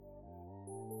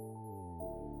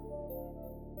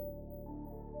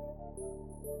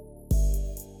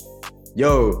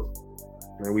Yo,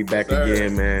 man, we back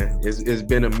again, man. It's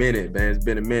been a minute, man. It's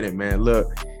been a minute, man.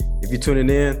 Look, if you're tuning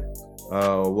in,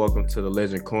 welcome to the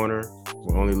Legend Corner,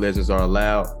 where only legends are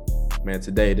allowed. Man,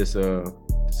 today this a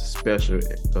special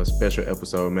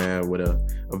episode, man, with a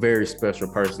very special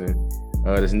person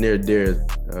that's near dear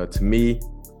to me.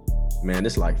 Man,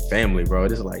 this is like family, bro.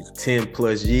 This is like 10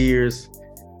 plus years.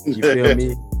 You feel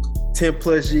me? 10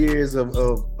 plus years of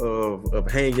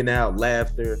hanging out,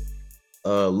 laughter,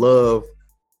 love.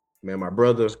 Man, my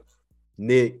brother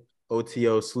Nick,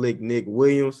 OTO Slick Nick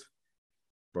Williams.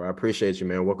 Bro, I appreciate you,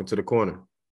 man. Welcome to the corner.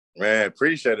 Man,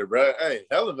 appreciate it, bro. Hey,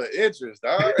 hell of an interest,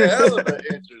 dog. Hell of an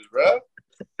interest, bro.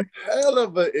 Hell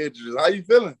of an interest. How you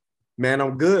feeling? Man,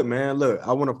 I'm good, man. Look,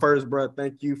 I want to first, bro,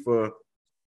 thank you for,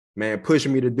 man,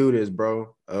 pushing me to do this,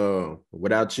 bro.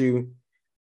 Without you,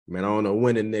 man, I don't know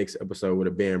when the next episode would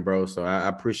have been, bro. So I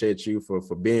appreciate you for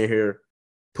being here,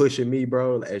 pushing me,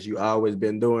 bro, as you always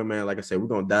been doing, man. Like I said, we're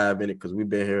going to dive in it because we've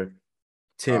been here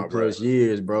 10 plus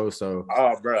years, bro. So,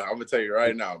 bro, I'm going to tell you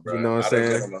right now, bro. You know what I'm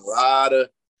saying?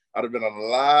 I'd have been on a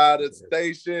lot of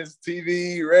stations,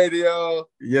 TV, radio.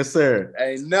 Yes, sir.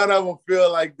 Ain't none of them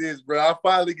feel like this, bro. I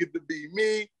finally get to be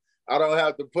me. I don't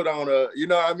have to put on a, you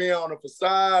know what I mean, on a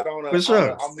facade, For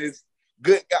sure. I'm this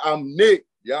good guy. I'm Nick.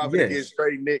 Y'all better get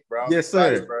straight Nick, bro. Yes,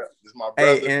 sir. Bro. This is my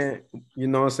brother. Hey, and you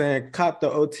know what I'm saying? Cop the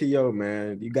OTO,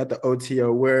 man. You got the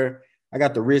OTO wear. I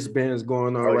got the wristbands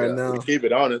going on right now. Keep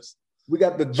it honest. We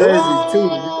got the jersey too.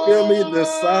 You feel me? The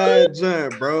side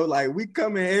jump, bro. Like we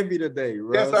coming heavy today,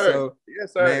 bro. Yes, sir. So,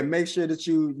 yes, sir. Man, make sure that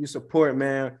you support,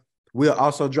 man. We'll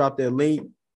also drop that link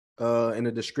in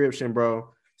the description, bro.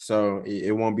 So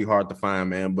it won't be hard to find,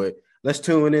 man. But let's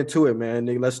tune into it, man.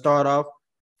 Let's start off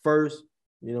first.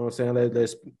 You know what I'm saying?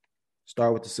 Let's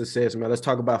start with the success, man. Let's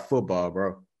talk about football,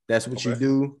 bro. That's what you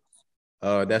do.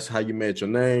 That's how you made your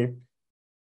name.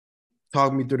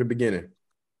 Talk me through the beginning.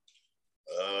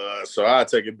 So I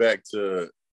take it back to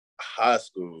high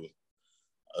school.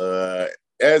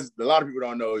 As a lot of people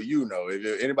don't know, you know,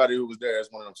 if anybody who was there,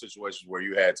 it's one of those situations where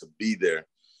you had to be there.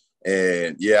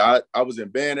 And yeah, I was in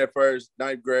band at first,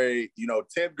 9th grade. You know,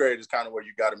 10th grade is kind of where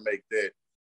you got to make that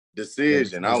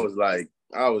decision. I was like,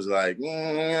 you know what I'm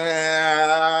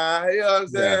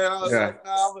saying? I was like,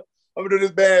 I'm gonna do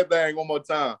this band thing one more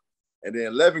time. And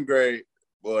then 11th grade,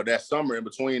 well, that summer, in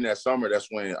between that summer, that's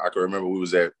when I can remember we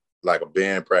was at like a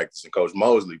band practice, and Coach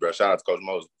Mosley, bro, shout out to Coach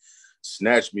Mosley,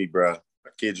 snatched me, bro. I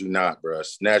kid you not, bro.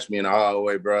 Snatched me in the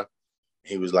hallway, bro.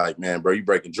 He was like, man, bro, you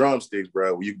breaking drumsticks,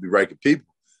 bro. Well, you could be breaking people.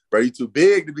 Bro, you too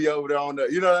big to be over there on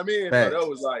the, you know what I mean? So that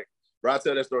was like, bro, I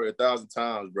tell that story 1,000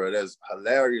 times, bro. That's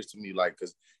hilarious to me, like,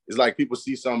 because it's like people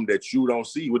see something that you don't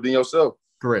see within yourself.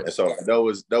 Correct. And so that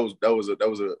was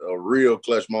a real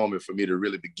clutch moment for me to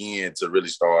really begin to really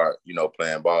start, you know,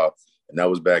 playing ball. And that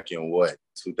was back in what,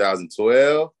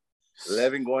 2012?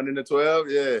 11 going into 12,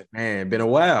 yeah. Man, been a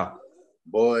while.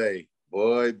 Boy.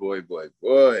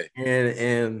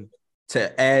 And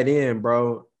to add in,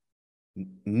 bro,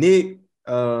 Nick,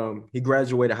 he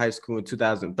graduated high school in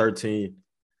 2013.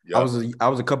 Yep. I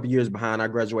was a couple years behind. I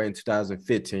graduated in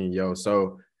 2015, yo.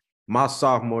 So my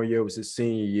sophomore year was his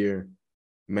senior year.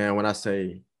 Man, when I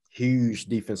say huge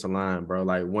defensive line, bro,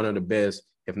 like one of the best,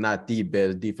 if not the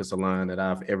best defensive line that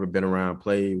I've ever been around,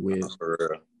 played with.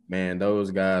 Man,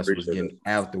 those guys was getting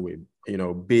after it. You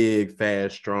know, big,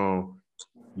 fast, strong.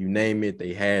 You name it,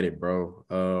 they had it, bro.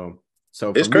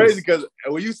 So it's crazy because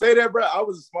when you say that, bro, I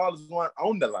was the smallest one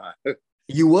on the line.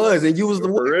 You was, and you was the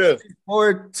one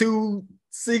for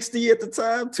 260 at the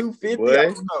time, 250.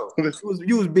 I don't know.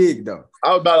 You was big though.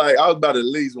 I was about at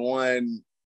least one.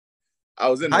 I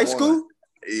was in high school.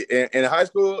 In high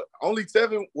school, only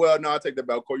 7. Well, no, I take that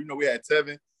back. You know, we had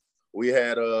 7. We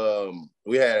had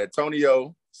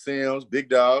Antonio Sims, big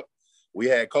dog. We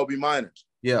had Kobe Miners.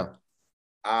 Yeah.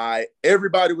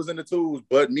 Everybody was in the twos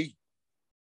but me.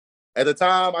 At the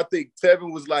time, I think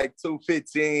Tevin was like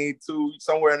 215,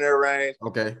 somewhere in that range.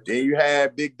 Okay. Then you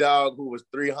had Big Dog, who was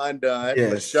 300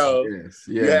 for sure. Yes.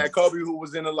 You had Kobe, who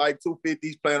was in the like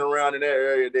 250s playing around in that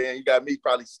area. Then you got me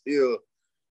probably still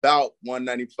about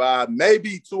 195,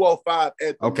 maybe 205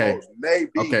 at the most.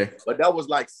 Maybe. Okay. But that was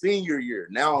like senior year.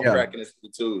 Now I'm cracking into the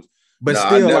twos. But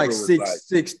still like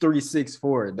 6'3",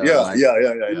 6'4", though. Yeah.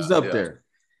 He was up there.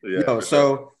 Yeah, yo,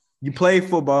 so you played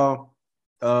football,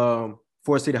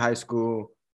 Fort City High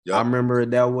School. Yep. I remember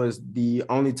that was the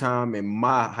only time in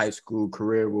my high school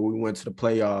career where we went to the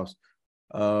playoffs.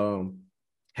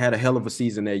 Had a hell of a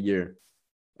season that year.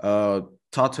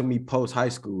 Talk to me post high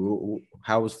school.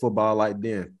 How was football like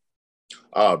then?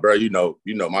 Bro, you know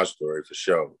my story for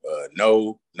sure.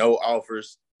 No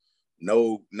offers,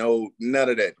 none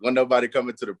of that. When nobody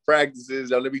coming to the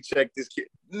practices, let me check this kid.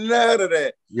 None of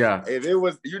that. Yeah. If it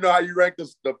was, you know how you rank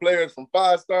the players from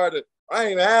 5-star to, I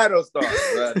ain't even had no stars,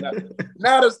 bro.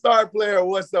 Not a star player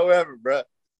whatsoever, bro.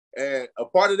 And a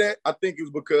part of that, I think it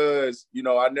was because, you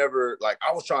know, I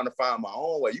was trying to find my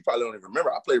own way. You probably don't even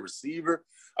remember. I played receiver.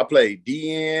 I played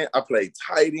DN. I played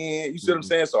tight end. You see what I'm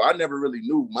saying? So I never really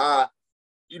knew my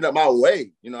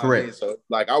way. You know what I mean? So,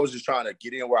 like, I was just trying to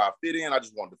get in where I fit in. I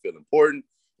just wanted to feel important.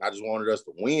 I just wanted us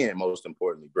to win, most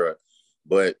importantly, bro.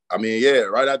 But, I mean, yeah,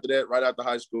 right after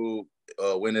high school,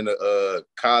 went into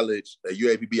college, at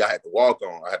UAPB, I had to walk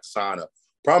on. I had to sign a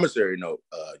promissory note.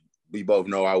 We both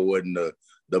know I wasn't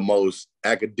the most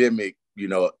academic, you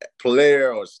know,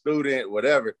 player or student,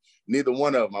 whatever. Neither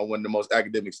one of them. I wasn't the most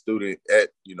academic student at,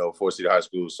 you know, Ford City High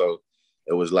School. So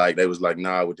it was like, they was like,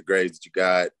 nah, with the grades that you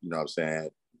got, you know what I'm saying?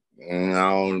 I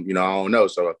don't know.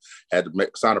 So I had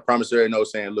to sign a promissory note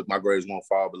saying, look, my grades won't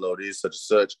fall below this, such and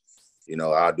such. You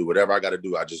know, I'll do whatever I got to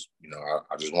do. I just, you know,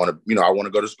 I just want to, you know, I want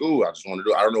to go to school. I just want to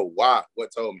do, I don't know what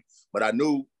told me, but I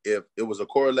knew if it was a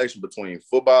correlation between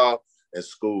football and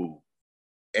school,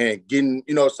 and getting,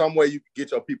 you know, some way you can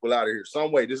get your people out of here.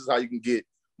 Some way, this is how you can get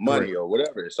money or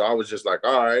whatever. So I was just like,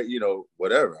 all right, you know,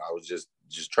 whatever. I was just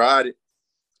tried it.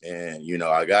 And, you know,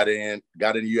 I got in the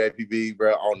UAPB,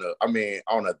 bro,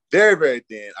 on a very, very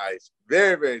thin ice,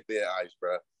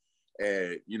 bro.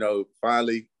 And, you know,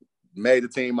 finally made the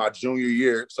team my junior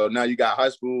year. So now you got high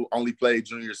school, only played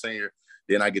junior, senior.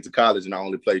 Then I get to college and I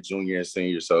only played junior and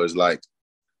senior. So it's like,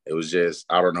 it was just,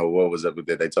 I don't know what was up with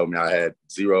that. They told me I had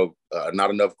zero, not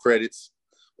enough credits.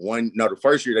 The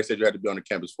first year they said you had to be on the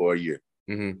campus for a year.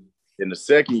 Mm-hmm. In the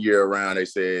second year around, they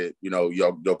said, you know,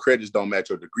 your credits don't match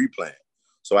your degree plan.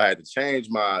 So I had to change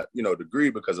my, you know,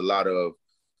 degree because a lot of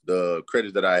the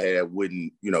credits that I had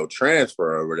wouldn't, you know,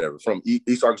 transfer or whatever from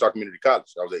East Arkansas Community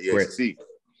College. I was at EACC.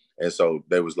 And so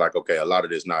they was like, okay, a lot of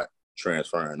this not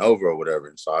transferring over or whatever.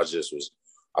 And so I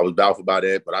was doubtful about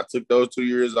that, but I took those 2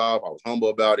 years off. I was humble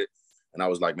about it. And I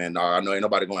was like, man, no, I know ain't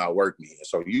nobody going to outwork me. And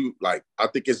so I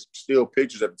think it's still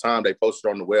pictures at the time they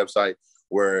posted on the website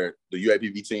where the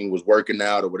UAPB team was working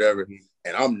out or whatever. Mm-hmm.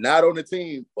 And I'm not on the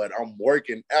team, but I'm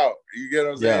working out. You get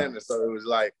what I'm saying? And so it was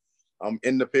like, I'm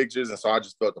in the pictures. And so I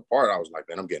just felt the part. I was like,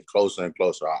 man, I'm getting closer and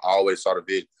closer. I always saw the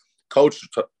vision.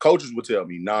 Coaches would tell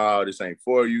me, nah, this ain't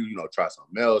for you. You know, try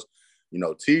something else. You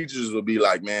know, teachers would be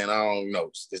like, man, I don't, you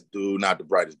know, this dude, not the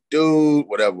brightest dude,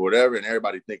 whatever. And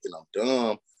everybody thinking I'm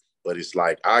dumb. But it's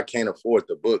like, I can't afford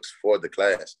the books for the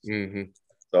classes. Mm-hmm.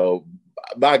 So,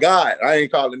 by God, I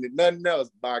ain't calling it nothing else.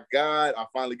 By God, I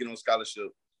finally get on scholarship.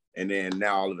 And then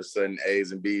now all of a sudden,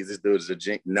 A's and B's, this dude is a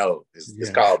jink. No, it's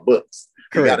called books.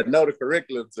 Correct. You got to know the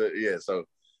curriculum so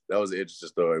that was an interesting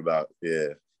story about,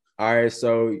 All right,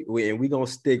 so we're gonna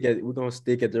stick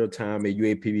at their time at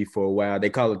UAPB for a while. They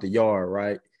call it the Yard,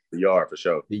 right? The Yard for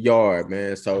sure. The Yard,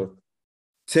 man. So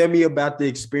tell me about the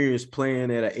experience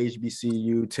playing at a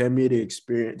HBCU. Tell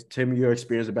me your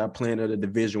experience about playing at a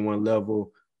Division I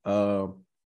level.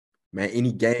 Man,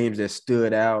 any games that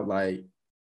stood out? Like,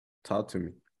 talk to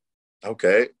me.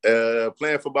 Okay,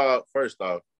 playing football. First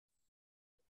off,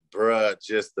 bruh,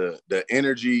 just the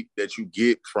energy that you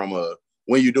get from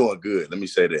when you're doing good. Let me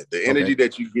say that. The energy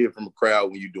that you get from a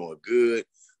crowd when you're doing good,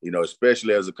 you know,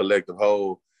 especially as a collective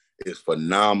whole, is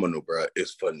phenomenal, bro.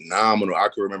 It's phenomenal. I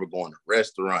can remember going to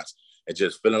restaurants and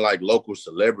just feeling like local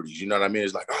celebrities. You know what I mean?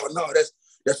 It's like, oh, no,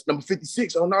 that's number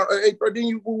 56. Oh, no, hey, bro, then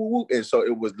you woo, woo, woo. And so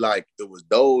it was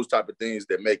those type of things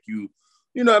that make you,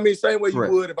 you know what I mean? Same way you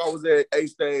would if I was at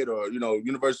A-State or, you know,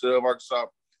 University of Arkansas.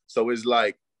 So it's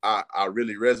like I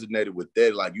really resonated with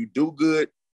that. Like, you do good,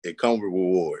 it comes with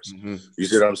rewards. Mm-hmm. You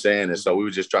see what I'm saying? And so we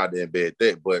just tried to embed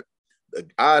that. But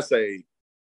I say,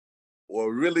 well,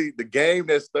 really, the game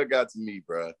that stuck out to me,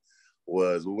 bro,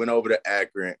 was we went over to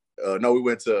Akron. We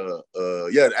went to,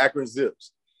 the Akron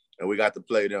Zips, and we got to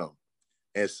play them.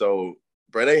 And so,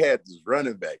 bro, they had this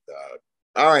running back, dog.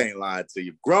 I ain't lying to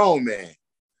you. Grown man.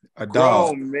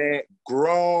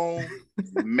 Grown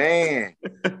man.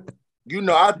 You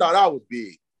know, I thought I was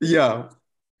big. Yeah.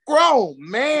 Grown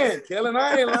man, Kellen.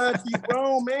 I ain't lying to you,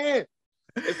 grown man.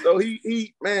 And so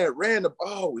he ran the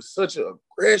ball with such an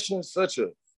aggression, such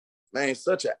an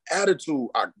attitude.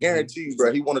 I guarantee you,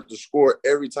 bro, he wanted to score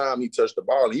every time he touched the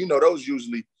ball. And you know, those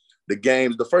usually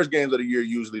the first games of the year,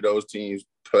 usually those teams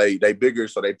they bigger,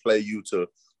 so they play you to,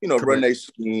 you know, run their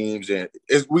schemes. And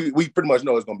we pretty much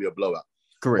know it's going to be a blowout.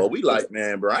 Correct. But we like,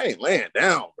 man, bro, I ain't laying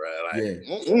down, bro. Like,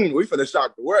 we finna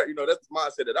shock the world. You know, that's the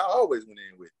mindset that I always went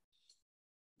in with.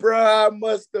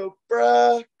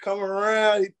 Bruh, come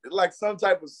around like some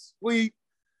type of sweep.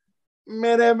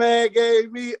 Man, that man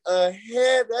gave me a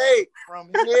headache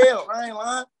from hell. I ain't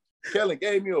lying. Kellen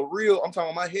gave me a real, I'm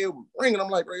talking, my head was ringing. I'm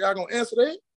like, bro, y'all gonna answer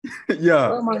that? Yeah.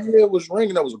 Bro, my head was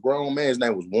ringing. That was a grown man. His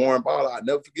name was Warren Ball. I'll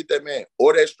never forget that man.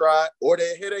 Or that stride, or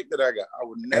that headache that I got. I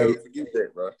would never forget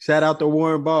that, bro. Shout out to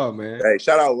Warren Ball, man. Hey,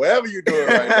 shout out wherever you're doing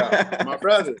right now. My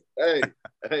brother.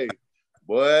 Hey.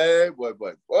 Boy.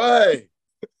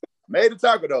 Made the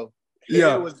taco, though.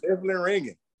 Yeah. It was definitely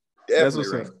ringing. That's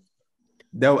what's up.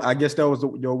 I guess that was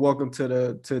your welcome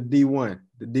to D1,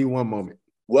 the D1 moment.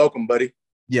 Welcome, buddy.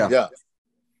 Yeah.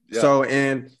 So,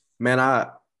 and man,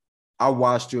 I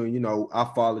watched you, and, you know, I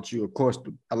followed you. Of course,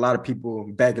 a lot of people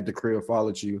back at the crib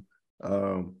followed you,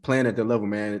 playing at the level,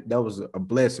 man. That was a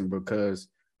blessing because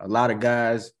a lot of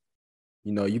guys,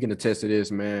 you know, you can attest to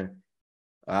this, man.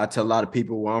 I tell a lot of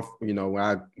people where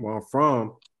I'm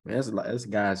from, man, that's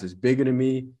guys that's bigger than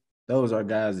me. Those are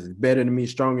guys that's better than me,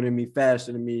 stronger than me,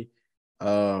 faster than me.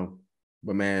 But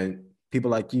man,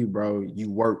 people like you, bro,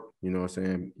 you work, you know what I'm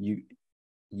saying?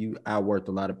 You outworked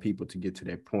a lot of people to get to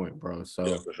that point, bro. So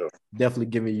yeah, for sure. Definitely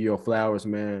giving you your flowers,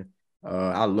 man.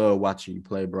 I love watching you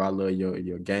play, bro. I love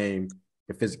your game,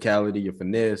 your physicality, your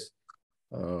finesse.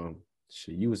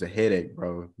 You was a headache,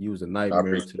 bro. You was a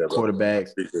nightmare to the quarterbacks.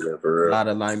 A lot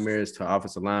of nightmares to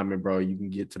offensive linemen, bro. You can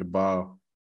get to the ball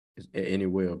at any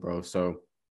will, bro. So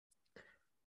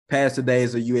past the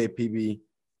days of UAPB,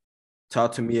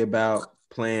 talk to me about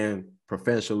playing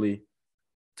professionally.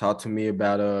 Talk to me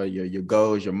about your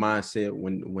goals, your mindset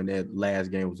when that last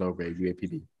game was over at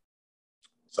UAPB.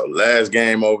 So last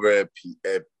game over at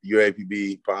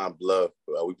UAPB, Pine Bluff,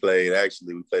 we played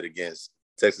against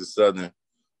Texas Southern.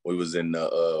 We was in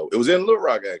it was in Little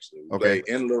Rock, actually. We played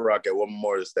in Little Rock at War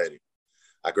Memorial Stadium.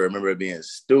 I can remember it being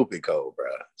stupid cold, bro.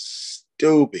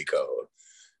 Stupid cold.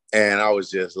 And I was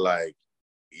just like,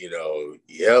 you know,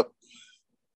 yep.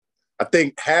 I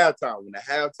think when the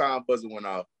halftime buzzer went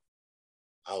off,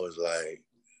 I was like,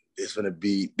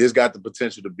 this got the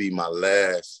potential to be my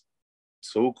last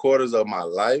 2 quarters of my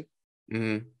life,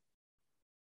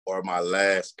 or my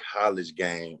last college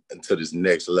game until this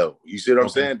next level. You see what I'm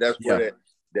saying? That's where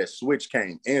that switch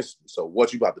came instantly. So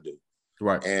what you about to do?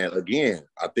 Right. And again,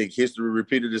 I think history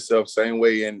repeated itself same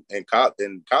way in college.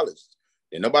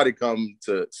 And nobody come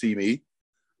to see me.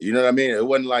 You know what I mean? It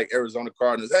wasn't like Arizona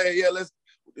Cardinals. Hey, yeah,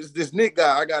 this Nick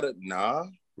guy. Nah.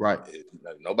 Right.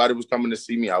 Nobody was coming to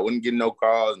see me. I wasn't getting no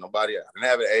calls. I didn't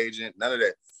have an agent. None of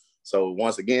that. So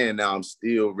once again, now I'm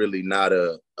still really not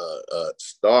a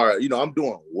star. You know, I'm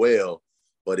doing well,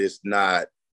 but it's not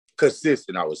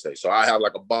consistent, I would say. So I have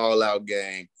like a ball out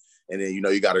game, and then, you know,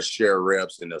 you got to share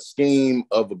reps, and the scheme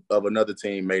of another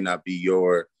team may not be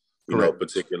your, you know,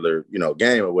 particular, you know,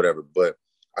 game or whatever. But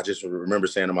I just remember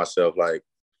saying to myself, like,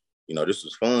 you know, this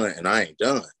was fun and I ain't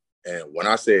done. And when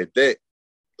I said that,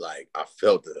 like, I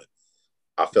felt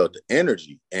the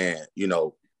energy. And, you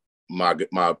know, my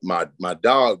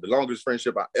dog, the longest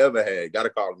friendship I ever had, got to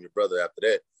call him your brother after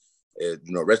that. And,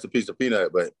 you know, rest in peace to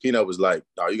Peanut. But Peanut was like,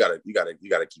 no, you gotta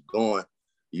keep going.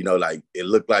 You know, like, it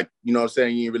looked like, you know what I'm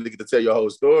saying, you didn't really get to tell your whole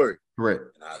story. Right.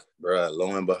 And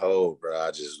lo and behold, bro,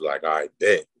 I just like, all right,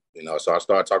 bet. You know, so I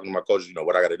started talking to my coach, you know,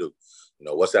 what I got to do. You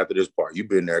know, what's after this part? You've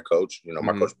been there, coach. You know,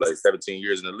 my coach played 17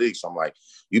 years in the league. So I'm like,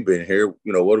 you've been here.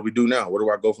 You know, what do we do now? Where do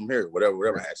I go from here?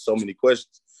 Whatever. I had so many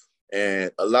questions.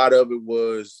 And a lot of it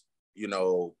was, you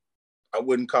know, I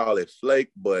wouldn't call it flake,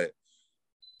 but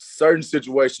certain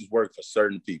situations work for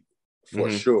certain people,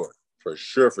 for sure.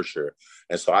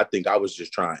 And so I think I was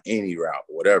just trying any route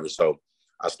or whatever. So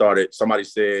I started, somebody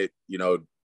said, you know,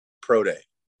 pro day,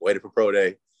 waited for pro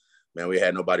day. Man, we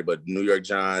had nobody but New York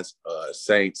Giants,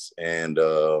 Saints, and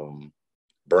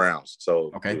Browns.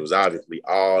 So it was obviously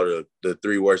all the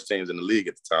 3 worst teams in the league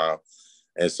at the time.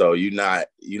 And so you're like,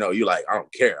 I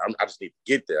don't care. I just need to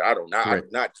get there. I do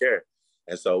not care.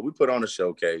 And so we put on a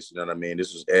showcase, you know what I mean?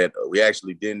 This was we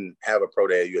actually didn't have a pro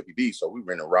day at UAPB, so we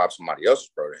went and robbed somebody else's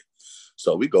pro day.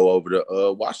 So we go over to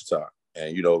Washington,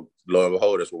 and, you know, lo and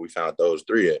behold, that's where we found those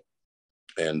 3 at.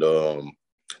 And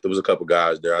there was a couple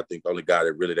guys there. I think the only guy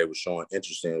that really they was showing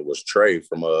interest in was Trey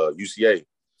from UCA.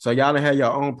 So y'all didn't have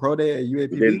your own pro day at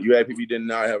UAPB? UAPB did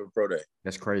not have a pro day.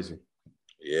 That's crazy.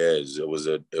 Yeah, it was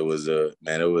a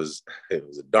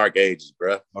dark ages,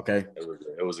 bro. Okay.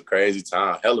 It was a crazy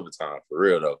time, hell of a time, for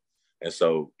real though. And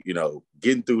so, you know,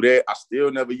 getting through that, I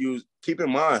still never used. Keep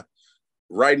in mind,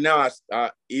 right now, I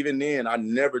even then, I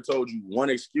never told you one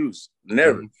excuse,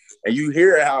 never. And you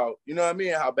hear how, you know what I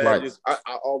mean, how bad it is.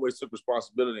 I always took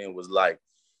responsibility and was like,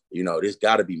 you know, this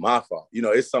got to be my fault. You know,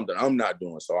 it's something I'm not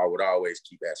doing. So I would always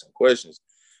keep asking questions.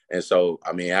 And so,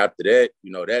 I mean, after that,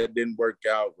 you know, that didn't work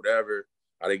out, whatever.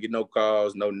 I didn't get no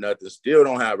calls, no nothing. Still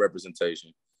don't have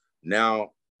representation.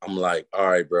 Now I'm like, all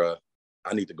right, bro,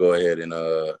 I need to go ahead and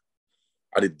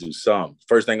I need to do something.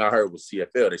 First thing I heard was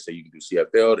CFL. They say you can do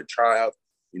CFL, the tryout.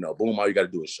 Boom, all you got to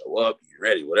do is show up, you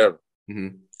ready, whatever.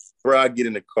 Mm-hmm. Bro, I get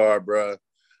in the car, bro.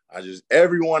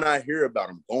 Everyone I hear about,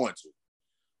 I'm going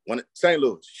to. St.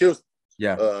 Louis, Houston,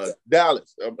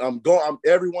 Dallas. I'm going.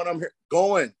 Everyone I'm here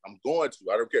going. I'm going to.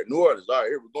 I don't care. New Orleans. All right,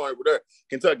 here we're going. We're there.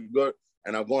 Kentucky. Go.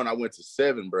 And I'm going. I went to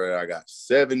 7, bro. I got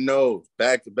 7 no's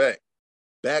back to back.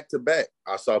 Back to back.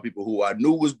 I saw people who I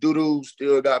knew was doo-doo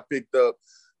still got picked up.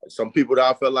 Some people that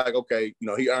I felt like, okay,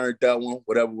 he earned that one,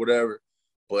 whatever.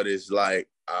 But it's like,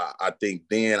 I think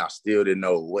then I still didn't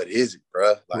know what is it,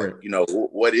 bro. Like, right.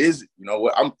 What is it?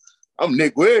 What I'm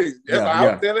Nick Williams. That's how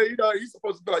I'm telling you. You're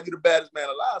supposed to feel like you're the baddest man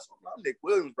alive. So I'm Nick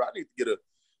Williams, bro. I need to get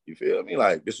you feel me?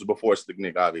 Like, this was before Slick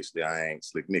Nick. Obviously, I ain't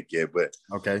Slick Nick yet, but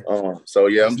okay. So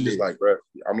yeah, I'm just like, bro.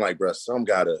 I'm like, bro, some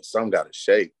gotta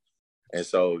shake. And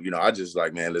so, I just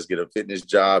like, man, let's get a fitness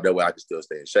job. That way I can still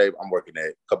stay in shape. I'm working at,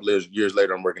 a couple of years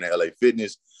later, I'm working at LA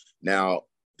Fitness. Now,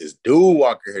 this dude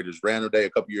walked here this random day, a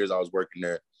couple years I was working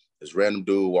there. This random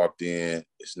dude walked in.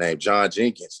 His name John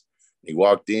Jenkins. He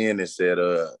walked in and said,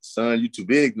 son, you too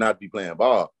big not to be playing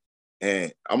ball.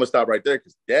 And I'm going to stop right there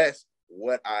because that's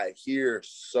what I hear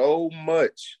so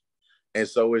much. And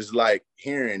so it's like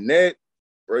hearing that,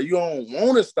 bro, you don't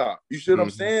want to stop. You see what I'm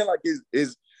saying? Like,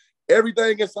 it's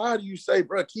everything inside of you say,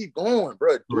 bro, keep going,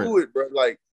 bro. Do it, bro.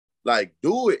 Like,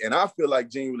 do it. And I feel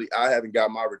like genuinely I haven't got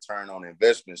my return on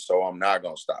investment, so I'm not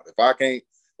gonna stop. If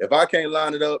I can't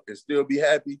line it up and still be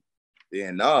happy,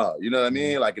 then nah. You know what I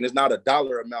mean? Like, and it's not a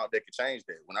dollar amount that can change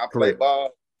that. When I play ball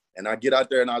and I get out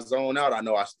there and I zone out, I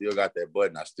know I still got that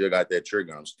button. I still got that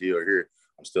trigger. I'm still here.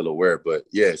 I'm still aware. But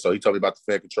yeah, so he told me about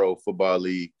the Fan Control Football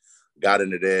League, got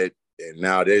into that. And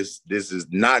now this is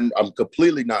not, I'm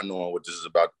completely not knowing what this is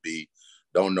about to be.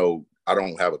 Don't know. I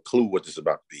don't have a clue what this is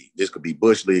about to be. This could be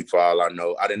Bush League for all I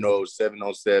know. I didn't know it was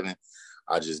 7-on-7.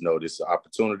 I just know this is an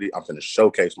opportunity. I'm going to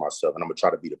showcase myself, and I'm going to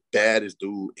try to be the baddest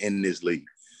dude in this league.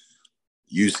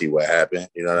 You see what happened.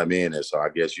 You know what I mean? And so I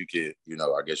guess you can,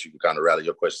 kind of rally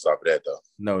your questions off of that, though.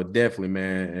 No, definitely,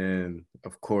 man. And,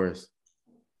 of course,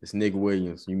 it's Nick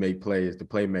Williams. You make plays, the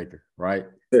playmaker, right?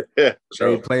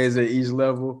 Sure. Plays at each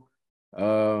level.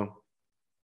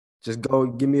 Just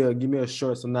give me a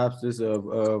short synopsis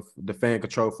of the Fan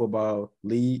Control Football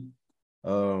League.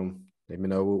 Let me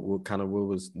know what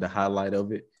was the highlight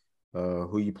of it,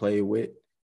 who you played with.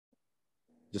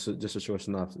 Just a short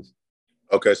synopsis.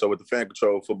 Okay, so with the Fan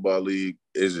Control Football League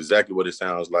is exactly what it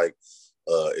sounds like.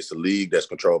 It's a league that's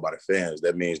controlled by the fans.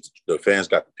 That means the fans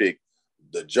got to pick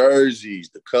the jerseys,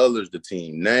 the colors, the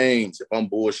team names. If I'm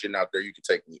bullshitting out there, you can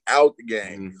take me out the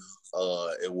game.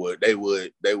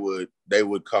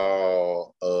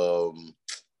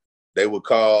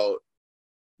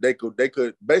 They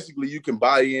could basically, you can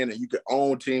buy in and you can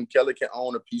own team. Kelly can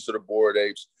own a piece of the Bored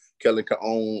Apes. Kelly can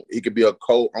own, he could be a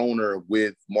co-owner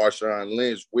with Marshawn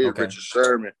Lynch, with Richard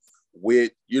Sherman,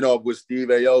 with Steve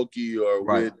Aoki,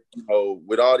 or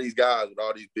with all these guys, with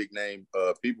all these big name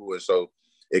people. And so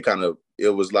it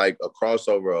was like a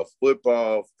crossover of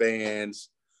football, fans,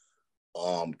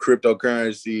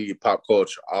 cryptocurrency, pop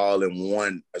culture, all in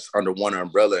one. It's under one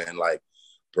umbrella. And like,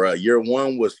 bro, year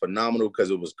one was phenomenal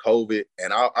because it was COVID.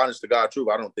 And honest to God, truth,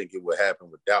 I don't think it would happen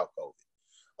without COVID.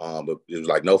 But it was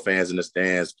like no fans in the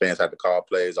stands. Fans had to call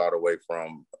plays all the way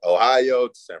from Ohio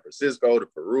to San Francisco to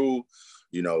Peru,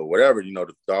 whatever.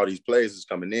 All these plays is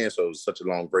coming in. So it was such a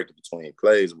long break between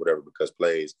plays or whatever, because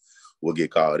plays will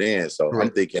get called in. So I'm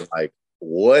thinking, like,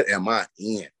 what am I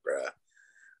in, bro?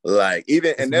 Like,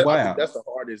 even, and that, I think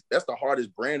that's the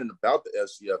hardest branding about the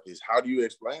FCF is, how do you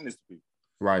explain this to people?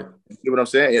 Right. You see what I'm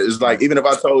saying? It's like, even if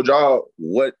I told y'all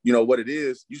what it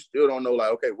is, you still don't know,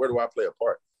 like, okay, where do I play a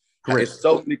part? There's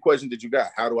so many questions that you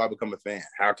got. How do I become a fan?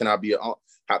 How can I be and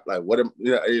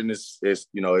it's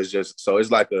just, so it's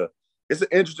like it's an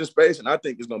interesting space, and I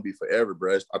think it's going to be forever,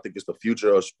 bro. I think it's the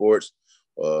future of sports,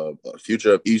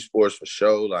 future of esports for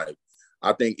sure. Like,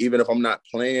 I think even if I'm not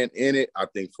playing in it, I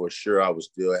think for sure I would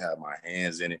still have my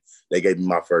hands in it. They gave me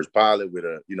my first pilot with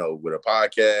a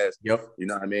podcast. Yep. You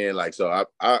know what I mean? Like, so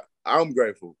I'm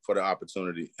grateful for the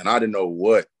opportunity, and I didn't know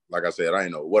what, like I said, I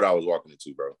didn't know what I was walking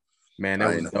into, bro. Man,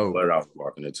 that was dope. What I was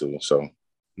walking into, so.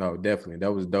 No, definitely,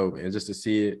 that was dope, and just to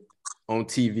see it on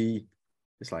TV,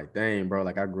 it's like, dang, bro,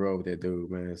 like I grew up with that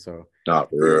dude, man. So, for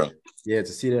real. Yeah, to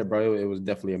see that, bro, it was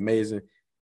definitely amazing.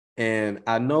 And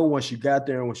I know once you got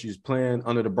there and once you was playing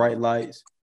under the bright lights,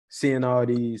 seeing all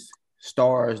these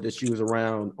stars that you was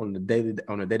around on a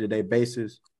day-to-day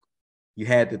basis, you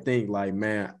had to think like,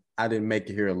 man, I didn't make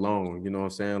it here alone. You know what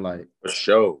I'm saying? Like for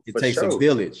sure. It takes a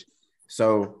village.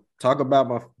 So talk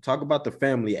about the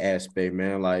family aspect,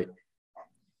 man. Like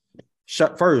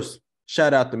first,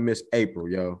 shout out to Miss April,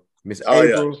 yo. Miss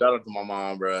April. Yeah. Shout out to my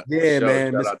mom, bro. Yeah,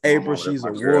 man. Miss April, she's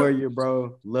a warrior,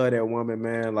 bro. Love that woman,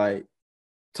 man. Like,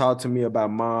 talk to me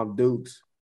about Mom Dukes.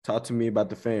 Talk to me about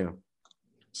the fam.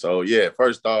 So yeah,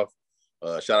 first off,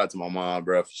 shout out to my mom,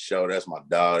 bro, for sure. That's my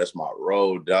dog. That's my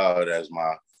road dog. That's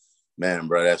my man,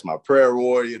 bro. That's my prayer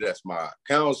warrior. That's my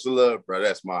counselor, bro.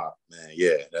 That's my man.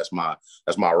 Yeah, that's my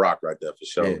rock right there for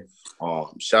sure. Yeah.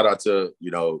 Shout out to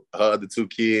her other two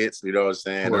kids. You know what I'm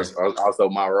saying? That's also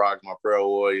my rock, my prayer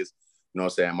warriors. You know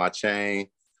what I'm saying? My chain.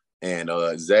 And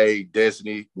Zay,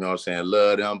 Destiny, you know what I'm saying?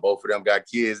 Love them. Both of them got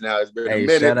kids now. It's been a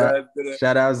minute, bro.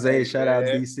 Shout out Zay, shout out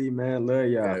DC, man. Love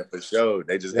y'all. Yeah, for sure.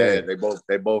 They just had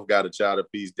they both got a child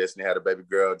apiece. Destiny had a baby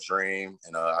girl, Dream,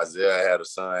 and Isaiah had a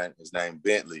son. His name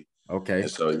Bentley. Okay.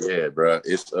 And so yeah, bro.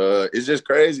 It's just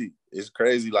crazy. It's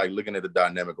crazy, like looking at the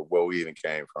dynamic of where we even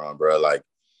came from, bro. Like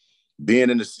being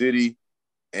in the city,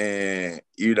 and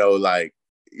like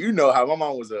how my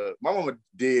mama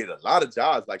did a lot of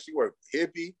jobs. Like she worked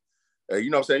hippie. You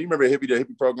know what I'm saying? You remember the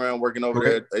hippie program working over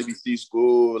there at ABC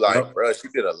school? Like, bro, she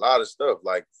did a lot of stuff.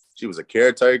 Like, she was a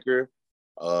caretaker.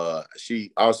 She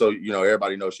also,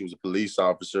 everybody knows she was a police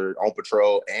officer on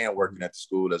patrol and working at the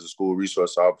school as a school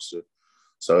resource officer.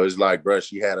 So it's like, bro,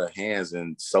 she had her hands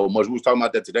in so much. We was talking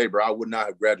about that today, bro. I would not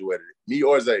have graduated. Me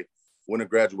or Zay wouldn't have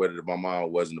graduated if my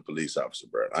mom wasn't a police officer,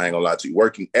 bro. I ain't gonna lie to you.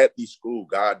 Working at the school,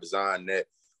 God designed that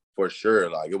for sure.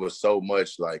 Like, it was so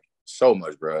much, bro.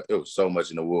 It was so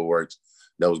much in the woodworks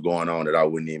that was going on that I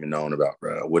wouldn't even known about,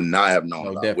 bro. I would not have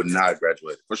known about. Would not have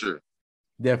graduated, for sure.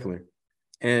 Definitely.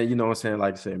 And you know what I'm saying?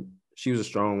 Like I said, she was a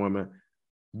strong woman.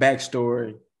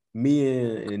 Backstory,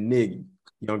 me and Nick,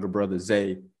 younger brother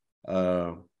Zay,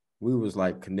 we was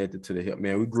like connected to the hip.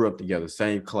 Man, we grew up together,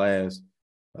 same class,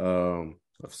 of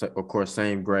course,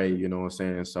 same grade, you know what I'm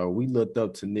saying? So we looked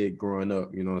up to Nick growing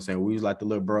up, you know what I'm saying? We was like the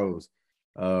little bros.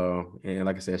 And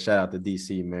like I said, shout out to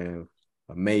DC, man.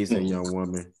 Amazing young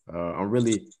woman. I'm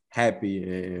really happy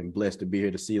and blessed to be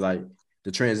here to see like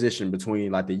the transition between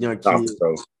like the young kids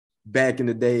back in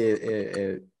the day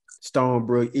at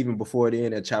Stonebrook, even before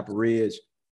then at Chapel Ridge,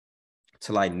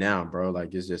 to like now, bro.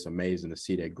 Like it's just amazing to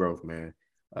see that growth, man.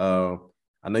 I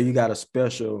know you got a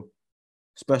special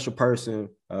person,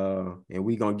 and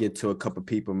we gonna get to a couple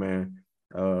people, man.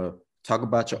 Talk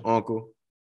about your uncle.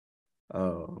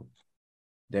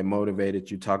 That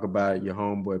motivated you. Talk about your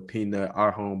homeboy Peanut,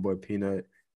 our homeboy Peanut,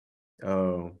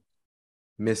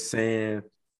 Miss Sand,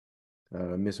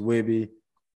 Miss Wibby.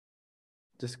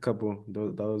 Just a couple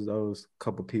those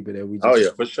couple people that we just. Oh yeah,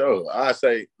 for sure. I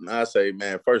say,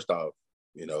 man. First off,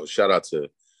 shout out to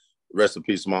rest in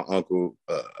peace to my uncle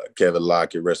Kevin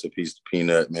Lockett. Rest in peace to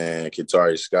Peanut, man.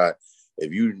 Kitari Scott.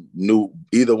 If you knew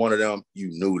either one of them, you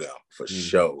knew them for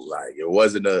sure. Like it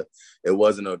wasn't a.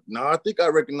 No, I think I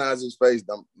recognize his face.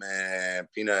 Man,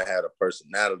 Peanut had a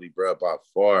personality, bro, by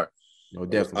far. No,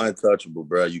 definitely untouchable,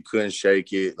 bro. You couldn't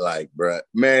shake it, like, bro.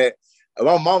 Man,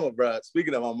 my mama, bro.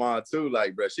 Speaking of my mom too,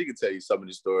 like, bro, she could tell you some of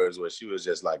these stories where she was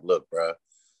just like, "Look, bro,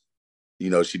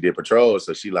 she did patrol,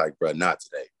 so she like, bro, not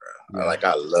today, bro. Yeah.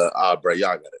 I love, bro,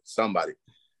 y'all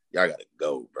gotta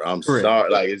go, bro. I'm sorry,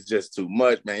 like it's just too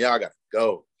much, man. Y'all gotta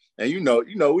go. And we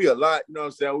a lot, you know what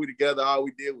I'm saying? We together, all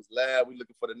we did was laugh. We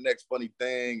looking for the next funny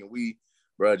thing, and we,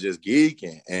 bro, just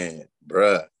geeking. And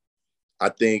bro, I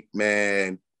think,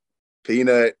 man,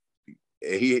 Peanut,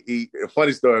 a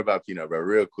funny story about Peanut, bro,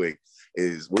 real quick,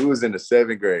 is we was in the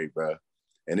 7th grade, bro,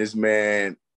 and this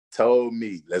man told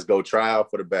me, let's go try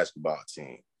out for the basketball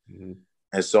team. Mm-hmm.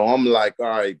 And so I'm like, all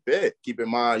right, bet. Keep in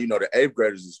mind, the 8th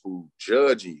graders in school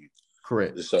judging you.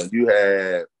 Correct. So you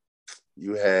had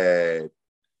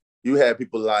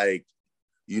people like,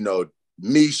 Michio,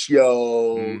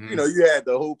 mm-hmm. You had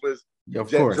the hoopers,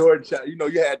 of course. Jordan, you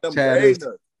had them graders.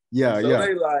 Yeah, so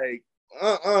they like,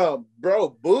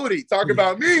 bro, booty, talk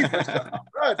about me.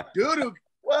 Bro, dude,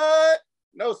 what?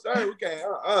 No, sir, we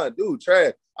can't, dude,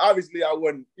 trash. Obviously, I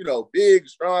wasn't, big,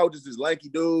 strong. I was just this lanky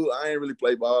dude. I ain't really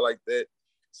play ball like that.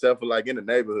 Except for like in the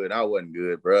neighborhood, I wasn't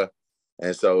good, bro.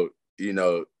 And so,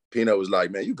 Peanut was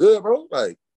like, man, you good, bro?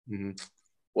 Like,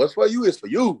 what's for you is for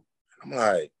you. I'm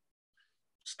like,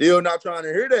 still not trying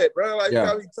to hear that, bro. Like,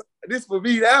 this for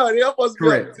me now. And I'm supposed to be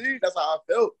on the team. That's how I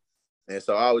felt. And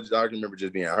so I remember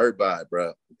just being hurt by it,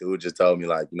 bro. Dude just told me,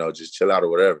 like, just chill out or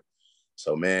whatever.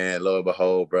 So, man, lo and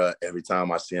behold, bro, every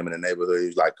time I see him in the neighborhood,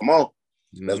 he's like, come on,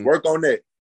 let's work on that.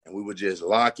 And we would just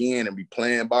lock in and be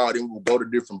playing ball. Then we would go to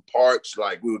different parks.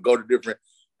 Like, we would go to different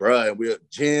bro, and we'll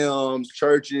gyms,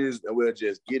 churches, and we'll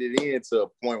just get it in to a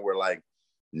point where like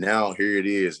now here it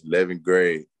is, 11th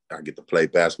grade. I get to play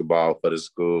basketball for the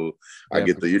school.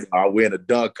 Definitely. I get to, I win a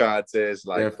dunk contest,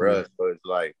 like, bro. So it's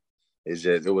like,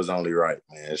 it was only right,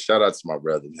 man. Shout out to my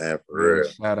brother, man, for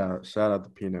real. Shout out to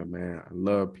Peanut, man. I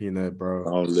love Peanut, bro.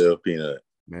 Long live Peanut.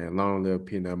 Man, long live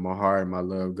Peanut. My heart and my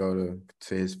love go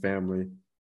to his family.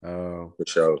 For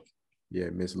sure. Yeah,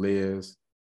 Miss Liz.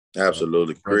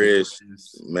 Absolutely. Chris,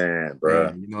 man, bro.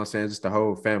 Man, you know what I'm saying? Just the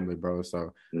whole family, bro.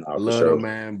 So I love him,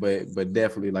 man. But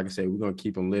definitely, like I said, we're gonna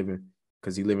keep him living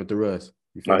because he living through us.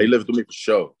 He living through me for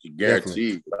sure. He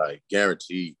guaranteed, like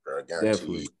guaranteed, bro. Guaranteed.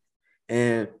 Definitely.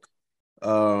 And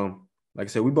like I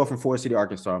said, we both from Forest City,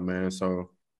 Arkansas, man.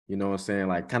 So you know what I'm saying?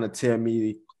 Like, kind of tell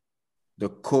me the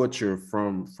culture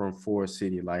from Forest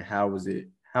City. Like, how was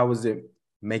it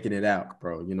making it out,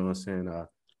 bro? You know what I'm saying?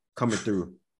 Coming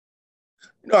through.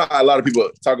 You know, a lot of people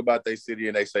talk about their city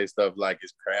and they say stuff like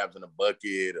it's crabs in a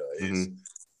bucket or it's,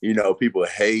 you know, people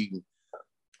hating.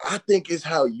 I think it's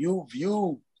how you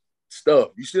view stuff.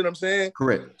 You see what I'm saying?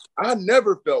 Correct. I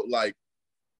never felt like,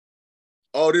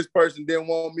 oh, this person didn't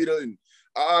want me to. And,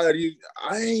 I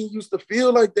ain't used to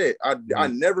feel like that. I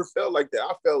never felt like that.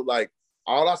 I felt like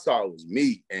all I saw was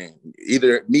me, and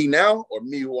either me now or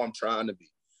me who I'm trying to be.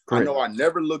 Correct. I know I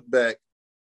never looked back.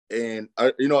 And,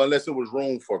 you know, unless it was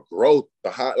room for growth,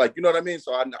 like, you know what I mean?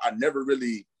 So I never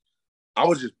really, I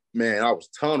was just, man, I was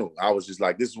tunnel. I was just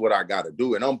like, this is what I got to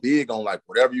do. And I'm big on like,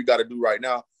 whatever you got to do right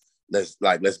now, let's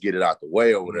get it out the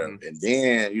way or whatever. And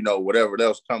then, you know, whatever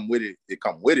else come with it, it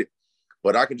come with it.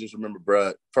 But I can just remember,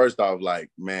 bro, first off, like,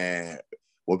 man,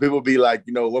 when people be like,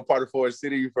 you know, what part of Forest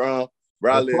City you from?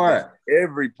 Bro, I lived in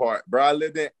every part. Bro, I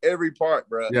lived in every part,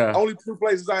 bro. Yeah. Only two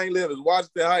places I ain't live is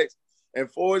Washington Heights and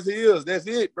Forest Hills. That's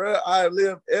it, bro. I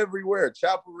lived everywhere.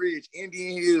 Chapel Ridge,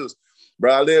 Indian Hills.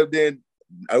 Bro, I lived in,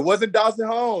 it wasn't Dawson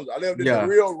Homes. I lived in the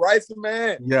real Rice and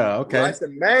Man. Yeah, okay. Rice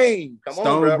and Main. Come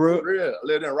on, bro. For real. I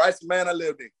lived in Rice and Man. I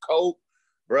lived in Coke.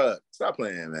 Bro, stop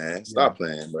playing, man. Stop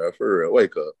playing, bro. For real.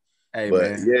 Wake up. Hey,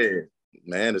 but man.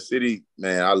 Man, the city,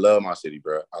 man, I love my city,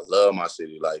 bro. I love my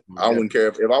city. Like, I wouldn't care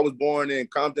if I was born in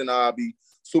Compton, I'd be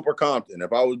super Compton.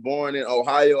 If I was born in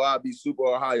Ohio, I'd be super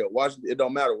Ohio. Washington, it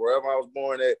don't matter. Wherever I was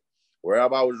born at,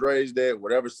 wherever I was raised at,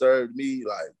 whatever served me,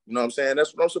 like, you know what I'm saying?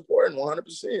 That's what I'm supporting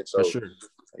 100%. So,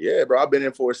 yeah, bro, I've been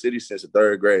in Forest City since the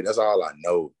 3rd grade. That's all I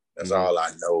know. That's all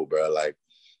I know, bro. Like,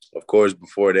 of course,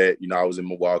 before that, you know, I was in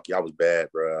Milwaukee. I was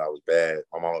bad, bro. I was bad.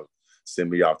 My mom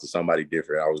send me off to somebody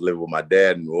different. I was living with my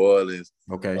dad in New Orleans.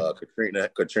 Okay.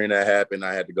 Katrina happened.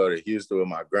 I had to go to Houston with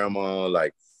my grandma.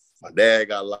 Like, my dad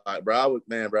got locked. Bro,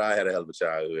 I had a hell of a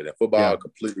childhood. And football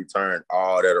completely turned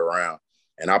all that around.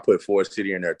 And I put Forest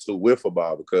City in there too with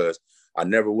football because I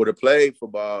never would have played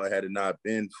football had it not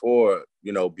been for,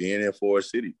 you know, being in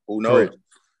Forest City. Who knows? Correct.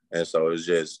 And so it's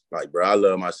just like, bro, I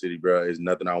love my city, bro. There's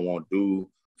nothing I won't do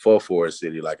for Forest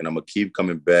City. Like, and I'm going to keep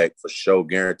coming back for sure,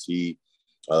 guaranteed.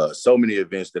 So many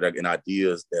events and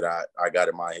ideas that I got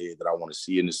in my head that I want to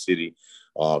see in the city.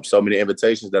 So many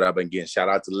invitations that I've been getting. Shout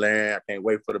out to Larry. I can't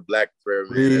wait for the Black Fair.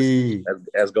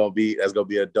 That's gonna be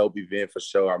a dope event for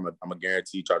sure. I'm a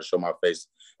guarantee try to show my face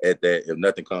at that. If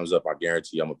nothing comes up, I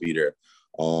guarantee I'm gonna be there.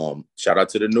 Shout out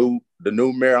to the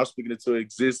new mayor. I'm speaking into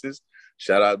existence.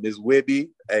 Shout out Miss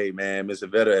Whibby. Hey man, Miss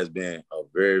Avetta has been a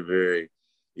very, very,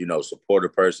 you know,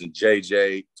 supportive person.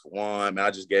 JJ, Twan, man,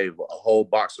 I just gave a whole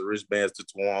box of wristbands to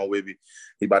Twan Whibby.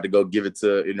 He about to go give it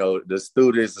to, you know, the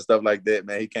students and stuff like that,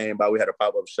 man. He came by. We had a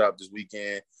pop-up shop this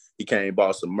weekend. He came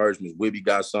bought some merch. Miss Whibby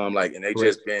got some, like, and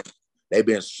they've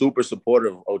been super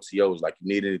supportive of OTOs. Like,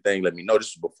 you need anything, let me know.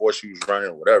 This was before she was running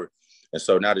or whatever. And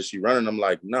so now that she's running, I'm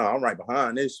like, no, I'm right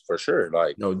behind this for sure.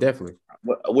 Like, no, definitely.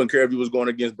 I wouldn't care if you was going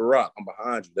against Barack. I'm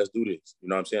behind you. Let's do this. You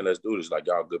know what I'm saying? Let's do this. Like,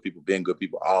 y'all good people, been good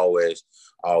people. Always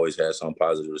had something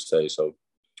positive to say. So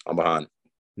I'm behind it.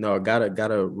 No,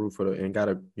 gotta root for and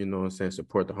gotta, you know what I'm saying,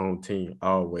 support the home team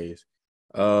always.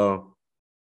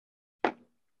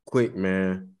 Quick,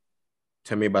 man.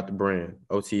 Tell me about the brand,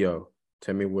 OTO.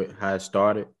 Tell me how it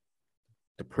started,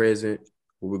 the present,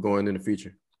 where we're going in the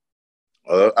future.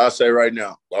 I'll say right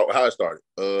now how it started.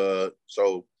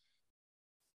 So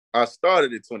I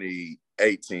started in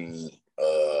 2018,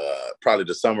 probably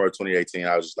the summer of 2018.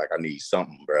 I was just like, I need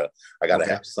something, bro. I got to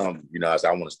have something. You know, I said,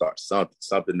 I want to start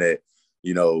something that,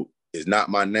 you know, is not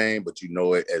my name, but you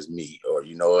know it as me, or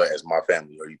you know it as my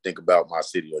family, or you think about my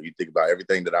city, or you think about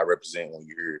everything that I represent when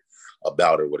you hear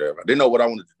about it, whatever. I didn't know what I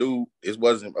wanted to do. It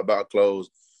wasn't about clothes.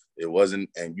 It wasn't,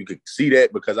 and you could see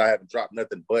that because I haven't dropped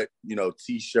nothing but, you know,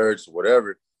 T-shirts,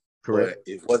 whatever. Correct.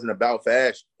 But it wasn't about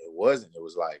fashion. It wasn't. It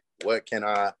was like, what can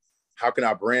I, how can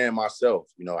I brand myself?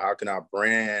 You know, how can I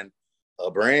brand a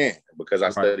brand? Because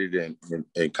I studied in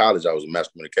college, I was a mass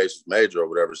communications major or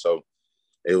whatever. So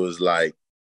it was like,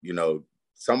 you know,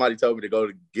 somebody told me to go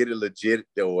to get it legit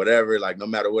or whatever. Like, no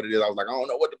matter what it is, I was like, I don't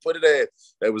know what to put it at.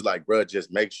 They was like, bro,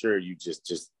 just make sure you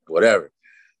just whatever.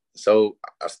 So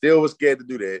I still was scared to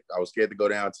do that. I was scared to go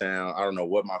downtown. I don't know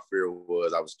what my fear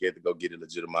was. I was scared to go get it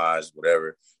legitimized,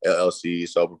 whatever. LLC,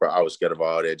 I was scared of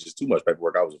all that. Just too much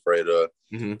paperwork I was afraid of.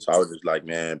 Mm-hmm. So I was just like,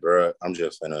 man, bro, I'm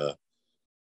finna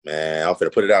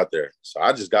put it out there. So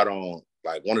I just got on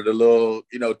like one of the little,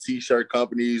 you know, t-shirt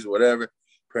companies, whatever,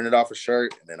 printed off a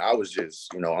shirt. And then I was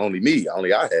just, you know, only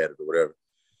I had it or whatever.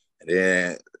 And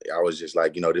then I was just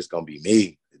like, you know, this gonna be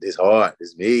me. This hard,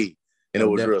 this me. And it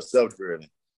was real self-driven.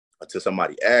 Until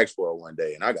somebody asked for it one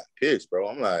day, and I got pissed, bro.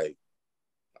 I'm like,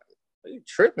 are you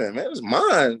tripping, man? It's mine.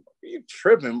 Are you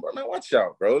tripping, bro? Man, watch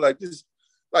out, bro. Like this,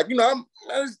 like, you know,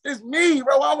 it's me,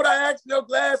 bro. Why would I ask for your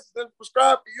glasses and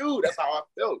prescribe for you? That's how I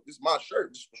felt. This is my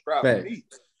shirt. Just prescribe for me.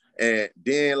 And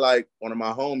then, like, one of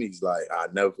my homies, like,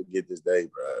 I'll never forget this day,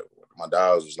 bro. My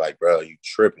dogs was like, bro, you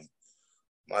tripping?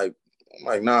 I'm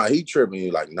like, nah, he tripping. He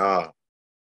like, nah.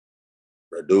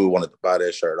 Bro, dude wanted to buy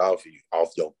that shirt off you, off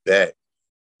your back.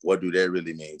 What do that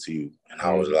really mean to you? And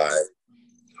I was like,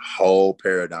 whole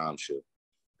paradigm shift,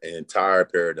 an entire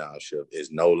paradigm shift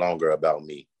is no longer about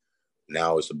me.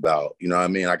 Now it's about, you know what I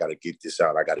mean? I got to get this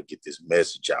out. I got to get this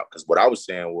message out. Because what I was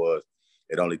saying was,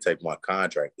 it only takes one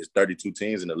contract. There's 32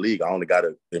 teams in the league. I only got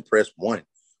to impress one.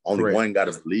 Only one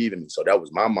got to believe in me. So that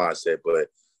was my mindset. But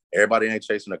everybody ain't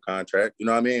chasing a contract. You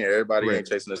know what I mean? Everybody ain't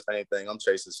chasing the same thing I'm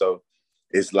chasing. So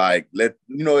it's like,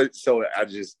 so I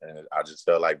just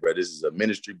felt like, bro, this is a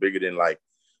ministry bigger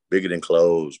than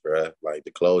clothes, bro. Like,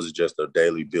 the clothes is just a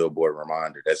daily billboard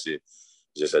reminder. That's it.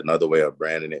 Just another way of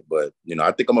branding it. But, you know,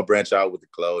 I think I'm going to branch out with the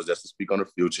clothes. That's to speak on the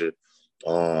future.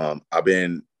 I've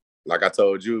been, like I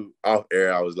told you off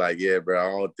air, I was like, yeah, bro,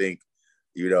 I don't think,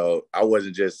 you know, I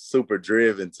wasn't just super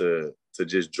driven to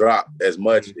just drop as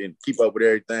much and keep up with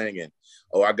everything. And,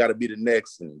 I got to be the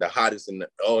next and the hottest. And,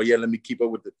 let me keep up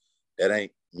with that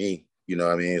ain't me, you know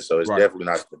what I mean? So it's definitely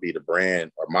not to be the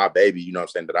brand or my baby, you know what I'm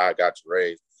saying, that I got to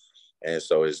raise. And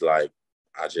so it's like,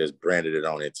 I just branded it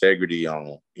on integrity,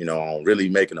 on really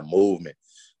making a movement.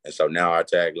 And so now our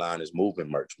tagline is movement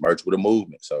merch with a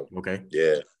movement. So,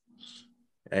 yeah.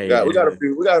 Hey, we got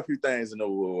a few things in the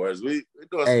wars. We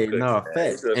doing some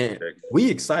facts. And we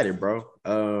excited, bro.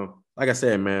 Like I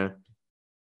said, man,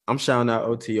 I'm shouting out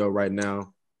OTO right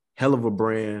now. Hell of a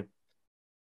brand,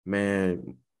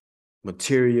 man.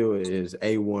 Material is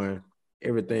A1.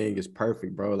 Everything is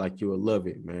perfect, bro. Like, you will love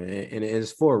it, man. And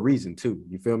it's for a reason too.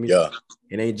 You feel me? Yeah.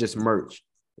 It ain't just merch.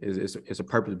 It's a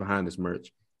purpose behind this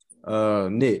merch.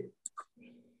 Nick,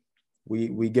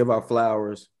 we give our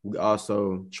flowers. We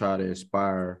also try to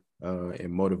inspire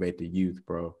and motivate the youth,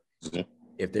 bro. Mm-hmm.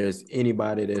 If there's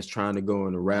anybody that's trying to go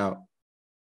on the route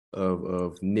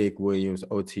of Nick Williams,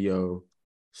 OTO,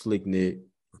 Slick Nick,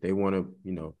 if they want to,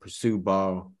 you know, pursue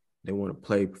ball, they want to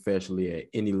play professionally at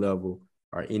any level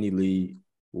or any league,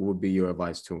 what would be your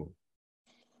advice to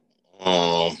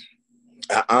them?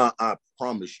 I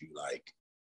promise you, like,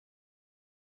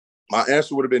 my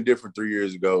answer would have been different 3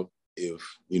 years ago. If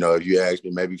you asked me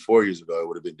maybe 4 years ago, it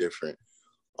would have been different.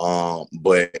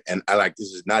 But I like,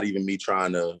 this is not even me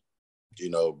trying to,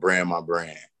 brand my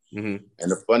brand. Mm-hmm.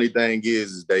 And the funny thing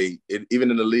is even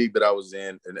in the league that I was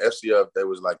in FCF, they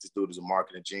was like, this dude is a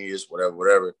marketing genius,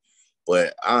 whatever.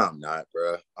 But I'm not,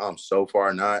 bro. I'm so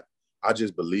far not. I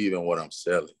just believe in what I'm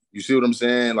selling. You see what I'm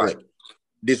saying? Like,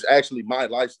 this is actually my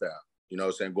lifestyle. You know what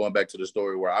I'm saying? Going back to the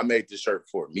story where I made this shirt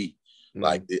for me. Mm-hmm.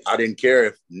 Like, I didn't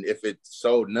care if it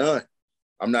sold none.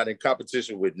 I'm not in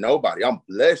competition with nobody. I'm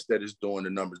blessed that it's doing the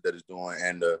numbers that it's doing.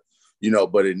 And,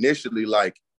 but initially,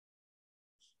 like,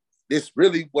 this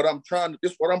really what I'm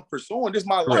pursuing. This is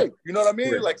my life. You know what I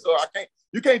mean? Like, so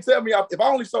you can't tell me if I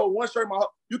only sold one shirt,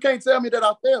 you can't tell me that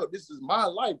I failed. This is my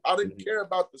life. I didn't care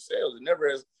about the sales. It never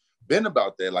has been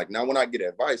about that. Like, now when I get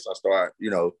advice, I start,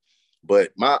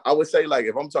 but I would say, like,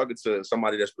 if I'm talking to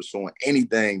somebody that's pursuing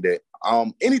anything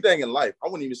in life, I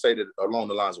wouldn't even say that along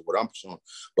the lines of what I'm pursuing,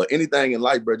 but anything in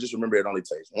life, bro, just remember it only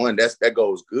takes one. That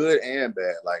goes good and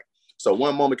bad. Like, so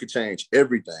one moment could change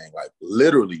everything. Like,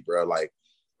 literally, bro. Like,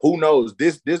 who knows?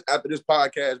 This after this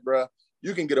podcast, bro,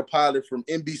 you can get a pilot from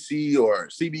NBC or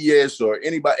CBS or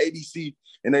anybody, ABC,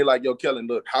 and they like, yo, Kellen,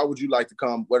 look, how would you like to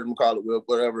come? Whatever we call it,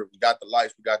 whatever. We got the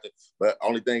lights, but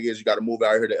only thing is, you got to move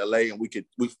out here to LA, and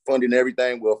we funding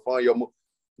everything. We'll fund your move.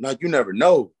 Like, you never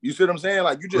know. You see what I'm saying?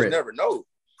 Like, you just never know.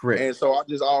 And so I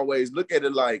just always look at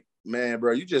it like, man,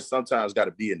 bro, you just sometimes got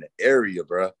to be in the area,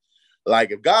 bro.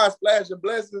 Like if God's flashing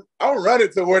blessings, I'm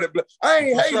running to where I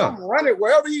ain't hating. I'm running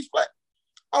wherever He's flashing.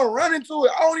 I'm running to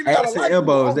it. I don't even gotta like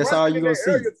elbows. You. That's all you gonna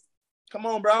see. Come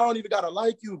on, bro. I don't even gotta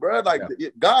like you, bro. Like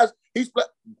God's,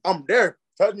 I'm there.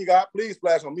 Touch me, God. Please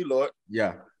splash on me, Lord.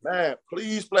 Yeah, man.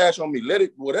 Please splash on me. Let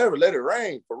it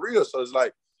rain for real. So it's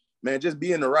like, man, just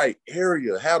be in the right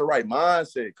area, have the right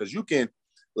mindset, because you can,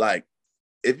 like,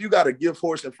 if you got a gift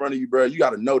horse in front of you, bro, you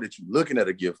got to know that you're looking at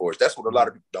a gift horse. That's what a lot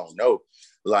of people don't know.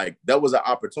 Like, that was an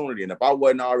opportunity. And if I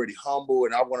wasn't already humble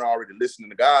and I wasn't already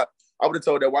listening to God, I would have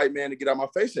told that white man to get out my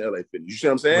face in LA Fitness. You see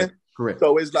what I'm saying? Correct.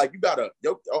 So it's like,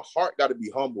 your heart got to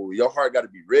be humble. Your heart got to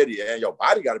be ready, and your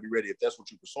body got to be ready if that's what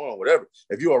you're pursuing, whatever.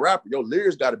 If you're a rapper, your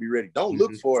lyrics got to be ready. Don't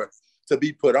look for it to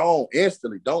be put on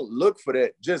instantly. Don't look for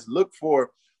that. Just look for,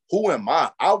 who am I?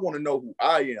 I want to know who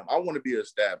I am. I want to be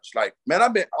established. Like, man,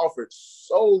 I've been offered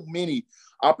so many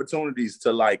opportunities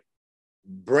to like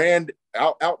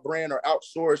out brand or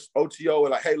outsource OTO,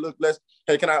 and like, hey, look,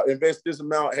 hey, can I invest this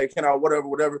amount? Hey, can I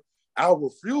whatever? I'll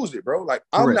refuse it, bro. Like,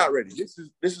 I'm not ready. This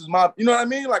is my, you know what I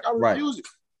mean? Like, I refuse it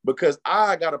because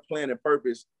I got a plan and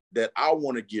purpose that I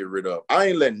want to get rid of. I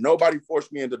ain't letting nobody force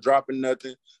me into dropping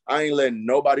nothing. I ain't letting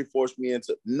nobody force me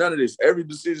into none of this. Every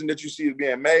decision that you see is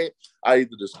being made, I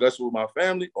either discuss it with my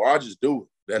family or I just do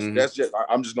it. That's just,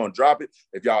 I'm just going to drop it.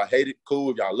 If y'all hate it,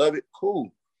 cool. If y'all love it,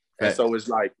 cool. Right. And so it's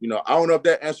like, you know, I don't know if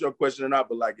that answers your question or not,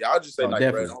 but like, I'll just say bro,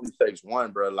 it only takes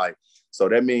one, bro. Like, so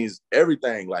that means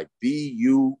everything, like, be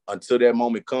you until that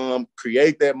moment come,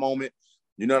 create that moment.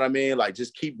 You know what I mean? Like,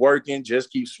 just keep working,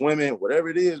 just keep swimming, whatever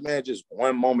it is, man. Just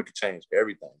one moment can change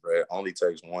everything, bro. It only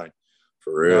takes one,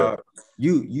 for real.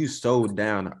 You so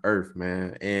down to earth,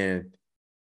 man, and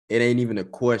it ain't even a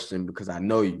question because I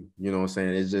know you. You know what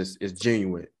I'm saying? It's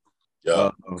genuine.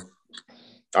 Yeah,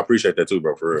 I appreciate that too,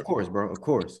 bro. For real. Of course, bro. Of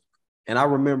course. And I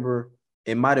remember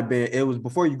it was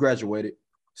before you graduated,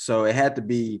 so it had to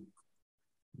be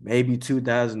maybe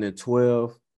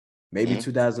 2012, maybe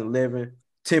 2011.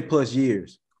 10 plus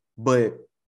years, but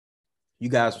you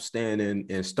guys were staying in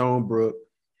Stonebrook,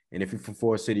 and if you're from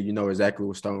Forest City, you know exactly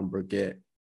where Stonebrook at.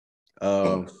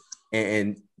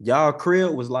 And y'all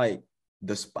crib was like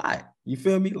the spot. You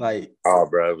feel me? Like, oh,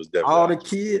 bro, it was definitely all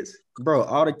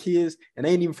the kids, and they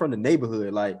ain't even from the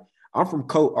neighborhood. Like, I'm from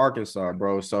Cote, Arkansas,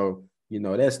 bro. So you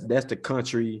know that's the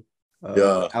country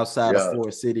outside of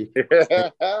Forest City.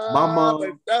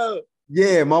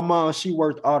 My mom, she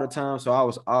worked all the time, so I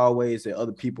was always at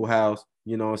other people's house,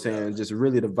 you know what I'm saying? Just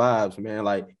really the vibes, man.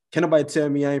 Like, can't nobody tell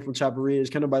me I ain't from Chopper Ridge.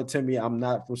 Can't nobody tell me I'm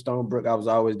not from Stonebrook. I was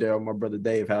always there at my brother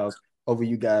Dave's house, over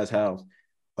you guys' house.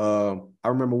 I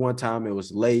remember one time it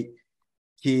was late.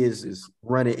 Kids is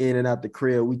running in and out the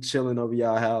crib. We chilling over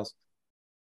y'all house.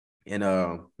 And,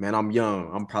 man, I'm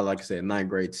young. I'm probably, like I said, 9th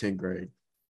grade, 10th grade.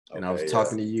 And I was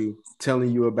talking to you,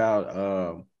 telling you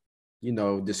about you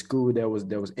know, the school that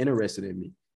was interested in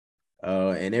me.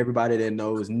 And everybody that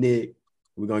knows Nick,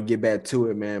 we're gonna get back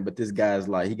to it, man. But this guy's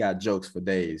like, he got jokes for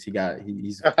days.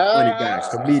 He's a funny guy,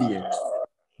 comedian.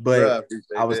 But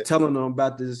I was telling them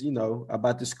about this, you know,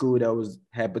 about the school that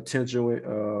had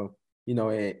potential, you know,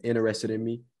 and interested in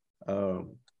me. And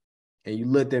you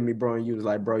looked at me, bro, and you was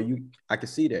like, bro, I can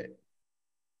see that.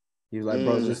 He was like,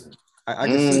 bro, just I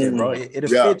can see that, bro. It'll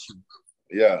fit you.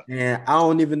 Yeah. And I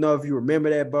don't even know if you remember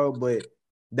that, bro, but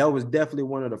that was definitely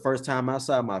one of the first time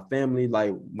outside my family,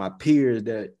 like my peers,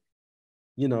 that,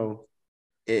 you know,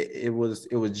 it was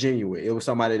genuine. It was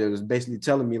somebody that was basically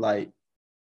telling me, like,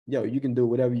 yo, you can do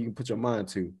whatever you can put your mind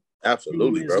to.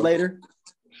 Absolutely,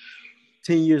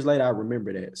 10 years later, I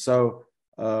remember that. So,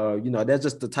 you know, that's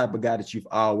just the type of guy that you've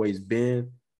always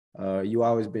been. You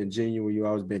always been genuine. You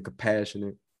always been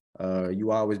compassionate.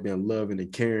 You always been loving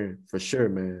and caring, for sure,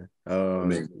 man.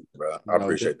 Bro, I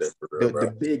appreciate that, for real, bro.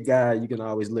 The big guy, you can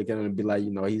always look at him and be like,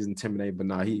 you know, he's intimidating, but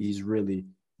no, he's really,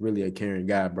 really a caring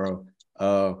guy, bro.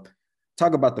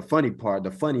 Talk about the funny part,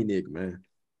 the funny Nick, man.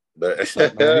 What's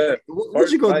up, man?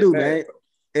 What you gonna do, man?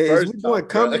 Is we doing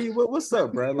comedy? What's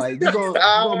up, bro? Like, you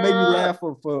gonna make me laugh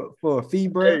for a fee,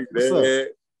 bro? Hey, what's up,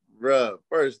 bro?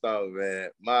 First off, man,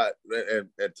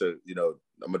 and to, you know,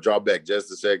 I'm gonna draw back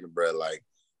just a second, bro. Like,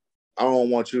 I don't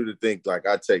want you to think like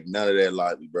I take none of that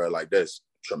lightly, bro. Like, that's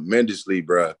tremendously,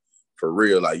 bro, for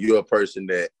real. Like, you're a person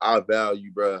that I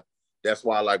value, bro. That's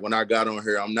why, like, when I got on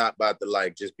here, I'm not about to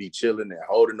like just be chilling and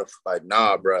holding the like,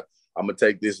 nah, bro. I'm gonna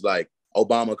take this like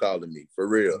Obama calling me, for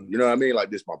real. You know what I mean?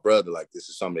 Like, this my brother. Like, this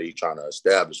is something that he's trying to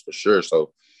establish, for sure.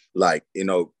 So, like, you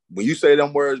know, when you say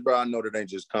them words, bro, I know that ain't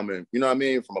just coming, you know what I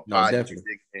mean, from a pod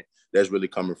that's really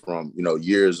coming from, you know,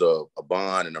 years of a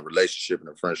bond and a relationship and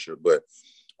a friendship. But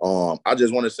I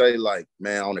just want to say, like,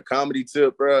 man, on the comedy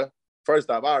tip, bro, first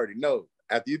off, I already know.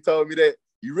 After you told me that,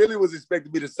 you really was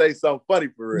expecting me to say something funny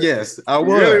for real. Yes, I was.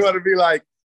 You really want to be like,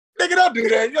 nigga, don't do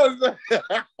that. You know what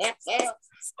I'm saying?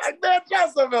 Like, man, try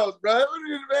something else, bro.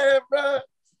 Man, bro.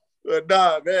 But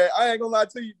nah, man, I ain't gonna lie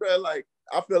to you, bro. Like,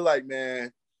 I feel like,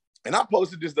 man, and I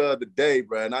posted this the other day,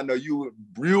 bro, and I know you,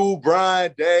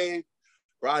 Brian, Dave,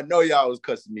 bro, I know y'all was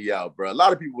cussing me out, bro. A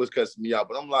lot of people was cussing me out,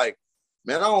 but I'm like,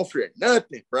 man, I don't fear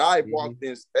nothing, bro. I walked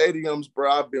in stadiums,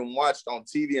 bro. I've been watched on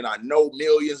TV, and I know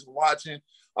millions watching.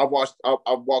 I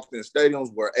walked in stadiums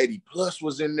where 80 plus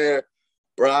was in there.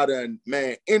 Bro, I done,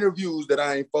 man, interviews that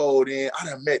I ain't followed in. I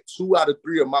done met 2 out of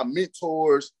 3 of my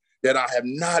mentors that I have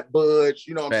not budged.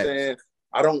 You know what I'm saying?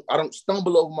 I don't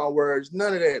stumble over my words,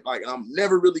 none of that. Like, I'm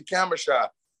never really camera shy.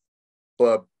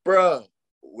 But, bro,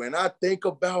 when I think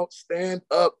about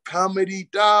stand-up comedy,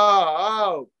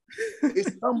 dog,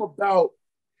 it's something about,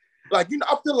 like, you know,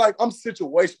 I feel like I'm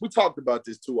situational. We talked about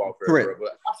this too off air, bro,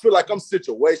 but I feel like I'm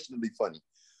situationally funny.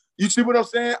 You see what I'm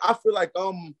saying? I feel like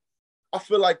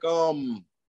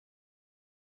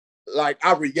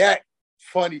I react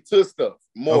funny to stuff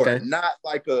more, not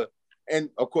like and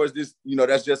of course this, you know,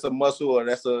 that's just a muscle, or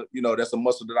that's a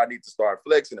muscle that I need to start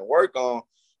flexing and work on.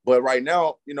 But right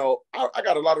now, you know, I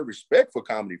got a lot of respect for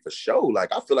comedy for sure.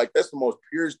 Like, I feel like that's the most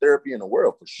purest therapy in the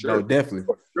world for sure. No,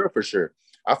 definitely. For sure.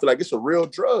 I feel like it's a real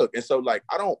drug. And so, like,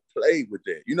 I don't play with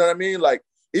that. You know what I mean? Like,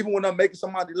 even when I'm making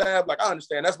somebody laugh, like, I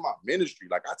understand that's my ministry.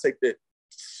 Like, I take that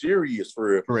serious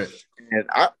for real. Correct. And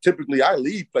I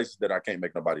leave places that I can't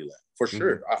make nobody laugh. For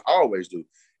sure. I always do.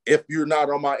 If you're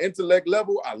not on my intellect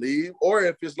level, I leave. Or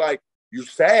if it's like you're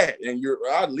sad and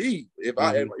I leave. If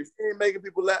you ain't making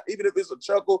people laugh, even if it's a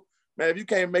chuckle, man, if you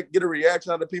can't get a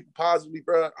reaction out of people positively,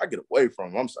 bro, I get away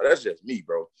from them. I'm sorry, that's just me,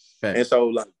 bro. Thanks. And so,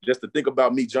 like, just to think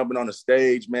about me jumping on the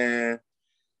stage, man.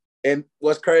 And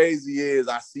what's crazy is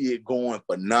I see it going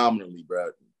phenomenally,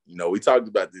 bro. You know, we talked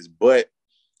about this, but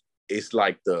it's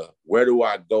like where do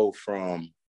I go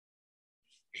from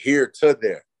here to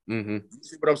there? You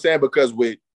see what I'm saying? Because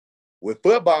with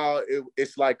football,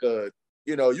 it's like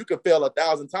you know, you can fail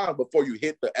 1,000 times before you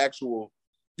hit the actual.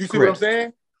 You see what I'm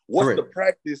saying? What's the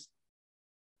practice?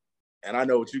 And I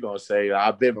know what you're gonna say.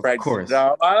 I've been practicing.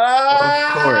 Of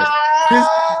course.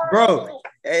 Bro,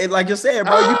 and like you said,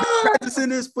 bro, you've been practicing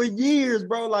this for years,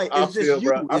 bro. Like, it's just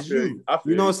you. It's you.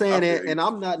 You know what I'm saying? And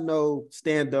I'm not no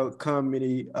stand-up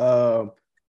comedy.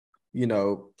 You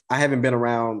know, I haven't been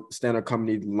around stand-up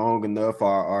comedy long enough,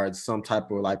 or some type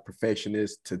of like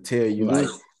perfectionist to tell you like,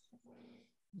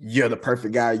 you're the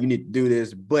perfect guy, you need to do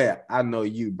this. But I know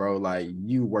you, bro. Like,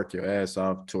 you work your ass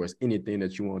off towards anything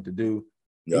that you want to do.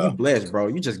 Yeah. You blessed, bro.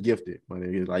 You just gifted.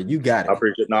 Like, you got it. I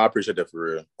appreciate that for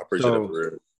real. I appreciate that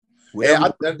for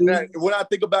real. And when I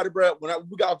think about it, bro, we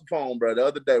got off the phone, bro, the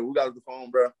other day,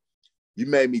 bro, you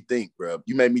made me think, bro.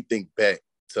 You made me think back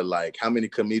to, like, how many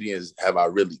comedians have I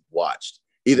really watched,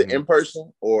 either in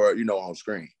person or, you know, on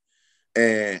screen.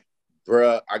 And,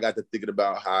 bro, I got to thinking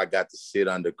about how I got to sit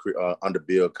under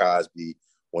Bill Cosby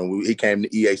when he came to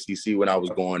EACC when I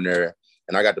was going there,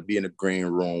 and I got to be in the green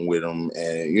room with him,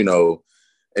 and, you know,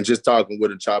 and just talking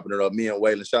with him, chopping it up. Me and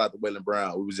Waylon, shout out to Waylon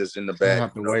Brown. We was just in the back,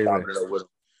 chopping it up with him.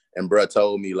 And bro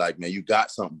told me, like, man, you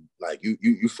got something. Like,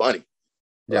 you funny.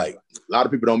 Yeah. Like, a lot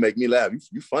of people don't make me laugh.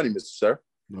 You funny, Mr. Sir.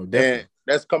 No, definitely. And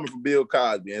that's coming from Bill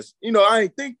Cosby. And, you know, I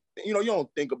ain't think, you know, you don't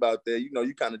think about that. You know,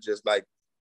 you kind of just like,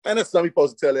 man, that's something you're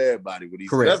supposed to tell everybody what he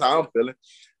said. That's how I'm feeling.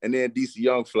 And then DC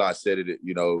Young Fly said it,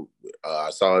 you know,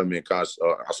 I saw him in concert,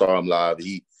 I saw him live.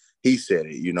 He said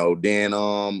it, you know. Then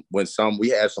when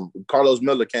Carlos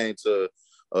Miller came to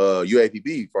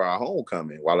UAPB for our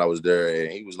homecoming while I was there,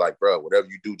 and he was like, bro, whatever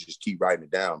you do, just keep writing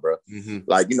it down, bro.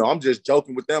 Like, you know, I'm just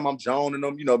joking with them. I'm joning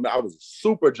them. You know, I was a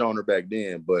super joner back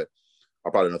then, but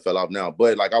I probably done fell off now.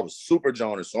 But, like, I was super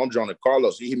joner, so I'm joning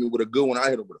Carlos. He hit me with a good one.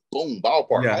 I hit him with a boom,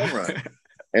 ballpark home run.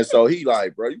 And so he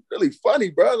like, bro, you really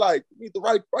funny, bro. Like, you need to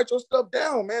write your stuff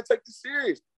down, man. Take this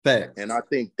serious. Fact. And I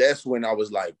think that's when I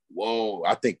was like, whoa,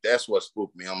 I think that's what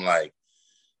spooked me. I'm like,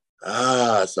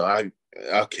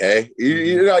 okay.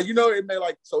 You know, it may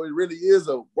like, so it really is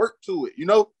a work to it. You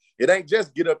know, it ain't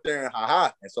just get up there and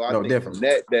ha-ha. And so I think from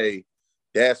that day,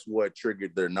 that's what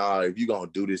triggered their, if you're going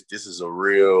to do this, this is a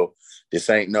real, this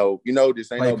ain't no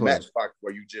matchbox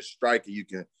where you just strike and you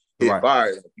can hit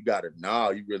fire. You got to,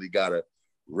 you really got to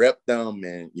rep them.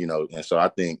 And, you know, and so I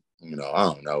think, you know, I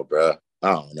don't know, bro.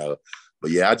 I don't know. But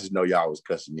yeah, I just know y'all was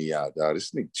cussing me out, dog. This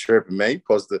nigga tripping, man. You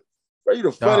supposed to, bro, you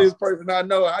the funniest person I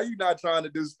know. How you not trying to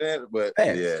do stand-up? But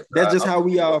yeah, bro, that's just how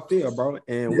we all feel, bro.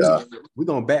 And we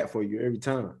gonna bat for you every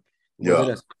time. Whether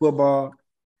that's football,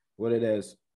 whether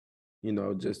that's, you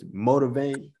know, just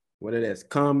motivating, whether that's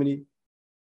comedy,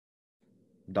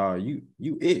 dog, you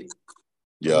it.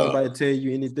 Yeah. Don't nobody tell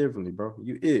you any differently, bro.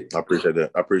 You it. I appreciate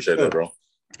that. I appreciate that, bro.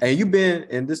 And you've been,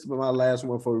 and this is my last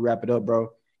one before we wrap it up, bro.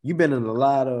 You've been in a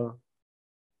lot of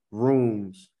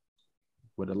rooms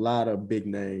with a lot of big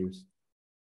names.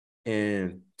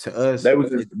 And to us, they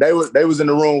was in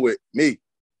the room with me.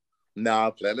 Nah,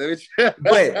 I'm playing. But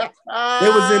they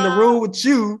was in the room with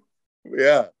you.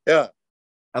 Yeah.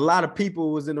 A lot of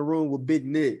people was in the room with Big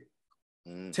Nick.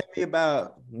 Tell me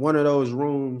about one of those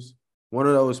rooms, one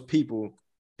of those people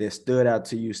that stand out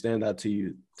to you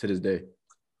to this day.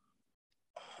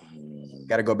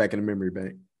 Got to go back in the memory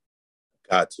bank.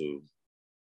 Got to.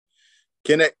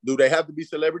 Do they have to be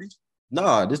celebrities?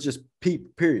 No, this just people,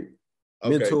 period.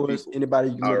 Okay, mentors, people. Anybody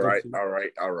you can look up to.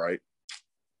 All right.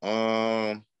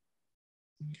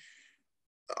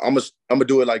 I'm gonna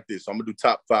do it like this. I'm gonna do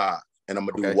top 5, and I'm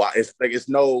gonna do why. It's like it's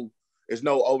no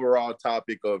overall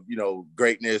topic of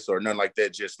greatness or nothing like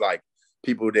that. Just like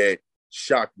people that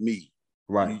shocked me.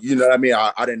 Right. You know what I mean?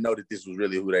 I didn't know that this was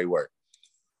really who they were.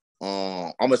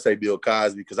 I'm gonna say Bill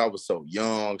Cosby because I was so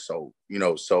young, so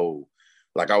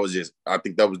like I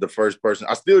think that was the first person.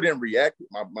 I still didn't react.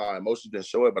 My emotions didn't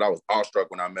show it, but I was awestruck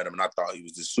when I met him, and I thought he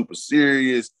was just super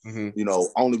serious.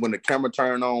 Only when the camera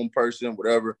turned on person,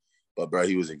 whatever. But bro,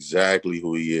 he was exactly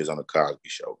who he is on the Cosby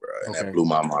Show, bro, and that blew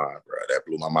my mind, bro. That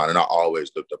blew my mind, and I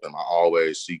always looked up him. I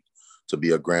always seek to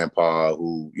be a grandpa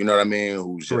who, you know what I mean,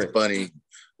 who's just funny.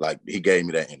 Like he gave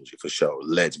me that energy for sure.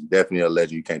 Legend, definitely a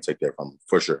legend. You can't take that from him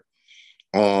for sure.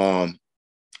 I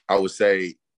would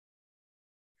say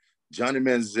Johnny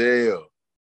Manziel.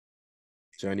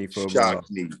 Johnny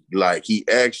shocked me. Like he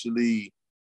actually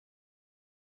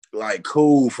like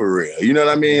cool for real. You know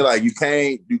what I mean? Like you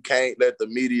can't let the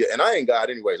media, and I ain't God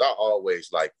anyways. I always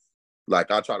like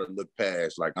I try to look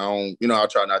past, like I don't, I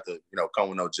try not to, come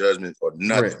with no judgment or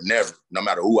nothing, never, no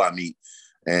matter who I meet.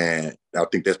 And I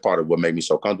think that's part of what made me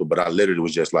so comfortable. But I literally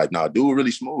was just like, nah, dude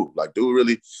really smooth. Like, dude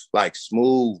really like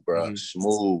smooth, bro.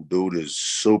 Smooth. Dude is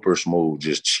super smooth.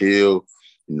 Just chill,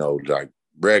 like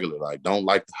regular. Like, don't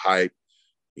like the hype.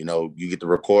 You get to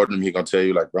record him, he gonna tell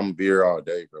you, like, I'm gonna be here all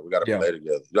day, bro. We gotta play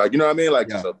together. Like, you know what I mean? Like,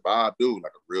 just a vibe dude,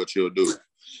 like a real chill dude.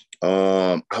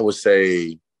 I would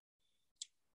say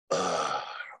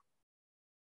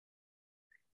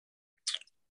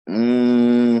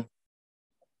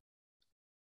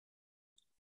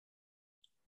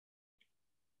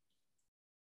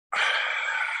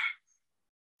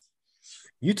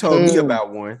you told me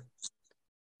about one.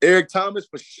 Eric Thomas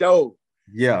for sure.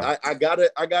 Yeah. I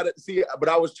gotta see, but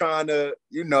I was trying to,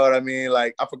 you know what I mean?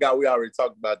 Like, I forgot we already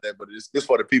talked about that, but it's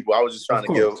for the people. I was just trying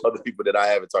to give other people that I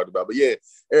haven't talked about. But yeah,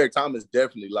 Eric Thomas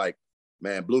definitely, like,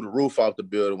 man, blew the roof off the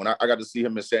building. When I got to see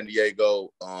him in San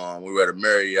Diego, we were at a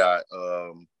Marriott,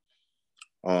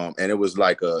 and it was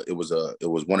like it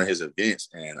was one of his events,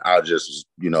 and I just,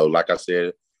 like I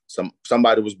said,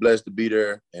 somebody was blessed to be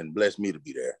there and blessed me to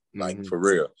be there, like for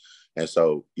real. And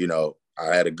so,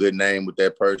 I had a good name with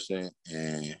that person,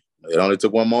 and it only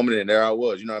took one moment, and there I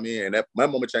was, you know what I mean? And that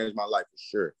moment changed my life for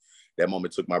sure. That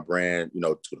moment took my brand,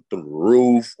 to the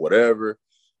roof, whatever.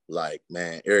 Like,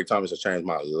 man, Eric Thomas has changed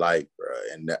my life, bro.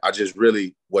 And I just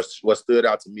really, what stood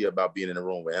out to me about being in the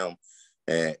room with him,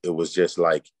 and it was just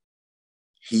like,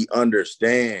 he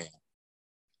understand.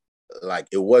 Like,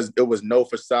 it was no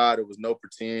facade, it was no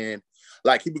pretend.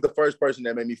 Like, he was the first person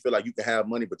that made me feel like you can have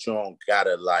money, but you don't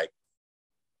gotta, like,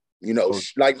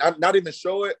 like not even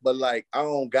show it, but like, I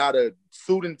don't gotta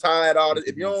suit and tie it all.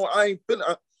 If you don't, I ain't feeling.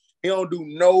 He don't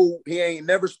do he ain't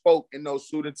never spoke in no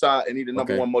suit and tie, and he the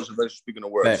number one motivational speaker in the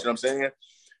world. You know what I'm saying?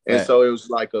 And so it was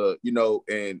like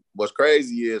and what's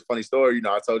crazy is, funny story,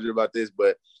 I told you about this,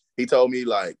 but he told me,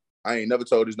 like, I ain't never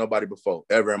told this nobody before,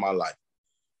 ever in my life.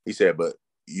 He said, but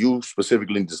you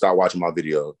specifically need to start watching my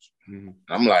videos.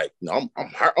 I'm like, no,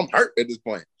 I'm hurt at this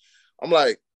point. I'm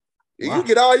like, you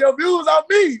get all your views off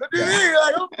me. What do you mean?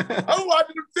 Like, I'm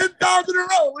watching them 10 times in a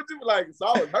row. Like, so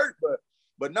I was hurt,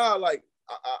 but now, like,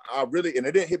 I really, and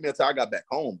it didn't hit me until I got back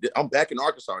home. I'm back in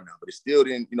Arkansas now, but it still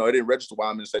didn't, it didn't register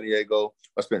while I'm in San Diego.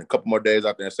 I spent a couple more days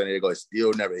out there in San Diego. It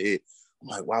still never hit. I'm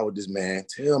like, why would this man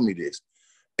tell me this?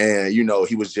 And,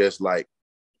 he was just like,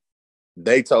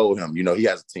 they told him, he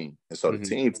has a team. And so the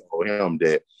team told him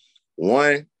that,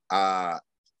 one, I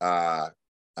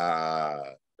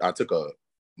took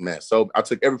I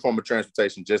took every form of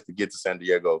transportation just to get to San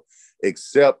Diego,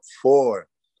 except for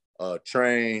a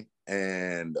train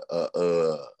and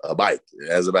a bike.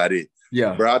 That's about it.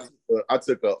 Yeah. Bro, I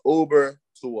took a Uber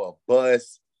to a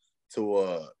bus to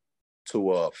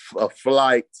a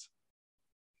flight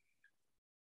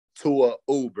to a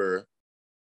Uber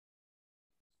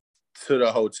to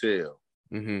the hotel.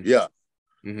 Yeah.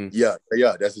 Mm-hmm. Yeah,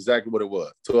 that's exactly what it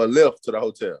was. To a lift to the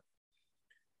hotel.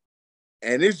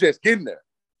 And it's just getting there.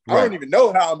 Right. I don't even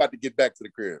know how I'm about to get back to the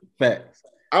crib. Facts.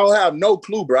 I don't have no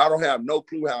clue, bro. I don't have no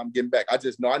clue how I'm getting back. I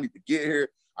just know I need to get here.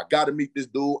 I got to meet this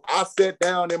dude. I sat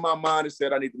down in my mind and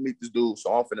said I need to meet this dude,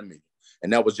 so I'm finna meet him.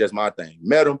 And that was just my thing.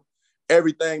 Met him.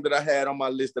 Everything that I had on my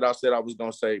list that I said I was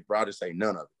going to say, bro, I just say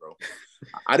none of it, bro.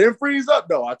 I didn't freeze up,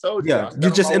 though. I told you. Yeah,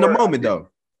 you're just in the moment, though.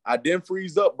 I didn't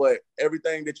freeze up, but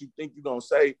everything that you think you're going to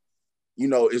say, you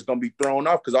know, is going to be thrown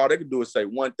off because all they can do is say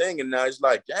one thing. And now it's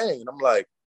like, dang. And I'm like,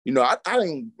 you know, I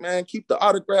ain't, man, keep the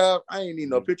autograph. I ain't need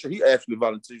no picture. He actually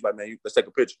volunteered. He's like, man, let's take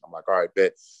a picture. I'm like, all right,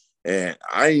 bet. And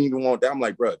I ain't even want that. I'm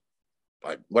like, bro,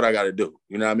 like, what I got to do?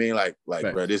 You know what I mean? Like,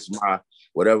 bro, this is my,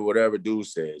 whatever dude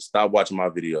said. Stop watching my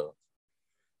video.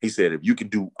 He said, if you can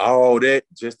do all that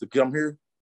just to come here,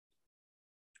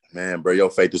 man, bro, your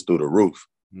faith is through the roof.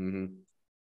 Mm-hmm.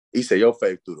 He said, your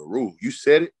faith through the roof. You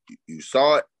said it. You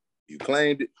saw it. You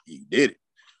claimed it. You did it.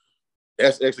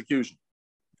 That's execution.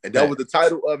 And that was the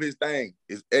title of his thing,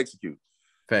 is execute.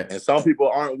 Fact. And some people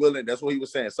aren't willing. That's what he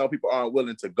was saying. Some people aren't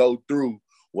willing to go through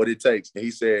what it takes. And he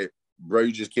said, bro,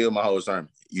 you just killed my whole sermon.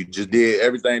 You just did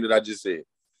everything that I just said.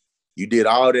 You did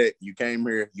all that. You came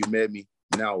here. You met me.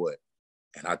 Now what?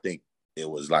 And I think it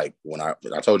was like when I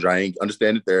told you I ain't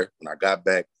understand it there. When I got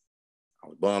back, I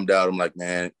was bummed out. I'm like,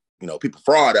 man, you know, people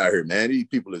fraud out here, man. These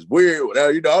people is weird.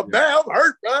 Whatever. You know, I'm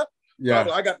hurt, bro. Yeah.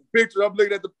 I got the picture. I'm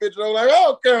looking at the picture. I'm like, I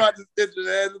don't care about this picture,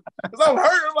 man. Because I'm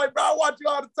hurt. I'm like, bro, I watch you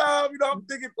all the time. You know, I'm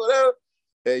thinking whatever.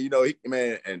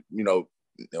 And, you know,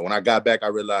 when I got back, I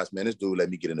realized, man, this dude let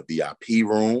me get in the VIP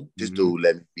room. This dude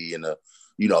let me be in the,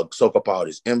 you know, soak up all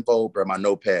this info. Bro, my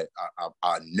notepad,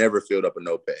 I never filled up a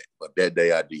notepad. But that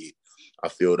day I did. I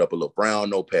filled up a little brown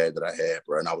notepad that I had,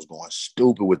 bro. And I was going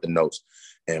stupid with the notes.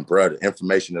 And, bro, the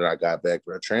information that I got back,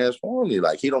 bro, transformed me.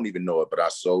 Like, he don't even know it, but I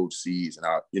sowed seeds and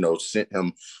I, you know, sent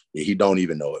him. He don't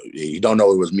even know it. He don't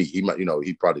know it was me. He might, you know,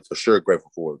 he probably for sure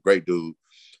grateful for it. Great dude.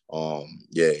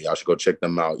 Yeah, y'all should go check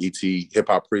them out. E.T. Hip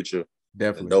Hop Preacher.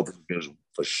 Definitely. Dope individual,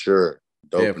 for sure.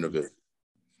 Dope individual.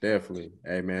 Definitely.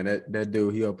 Hey, man, that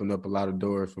dude, he opened up a lot of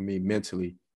doors for me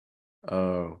mentally,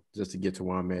 just to get to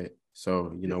where I'm at.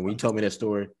 So, you know, when you told me that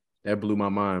story, that blew my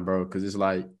mind, bro, because it's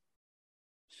like,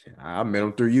 I met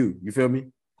him through you. You feel me?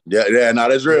 Yeah, no,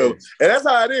 that's real. Yeah. And that's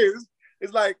how it is.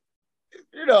 It's like,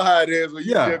 you know how it is when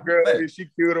you see a girl and she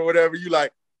cute or whatever, you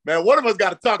like, man, one of us got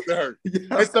to talk to her.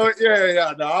 And so,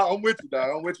 no, I'm with you, dog.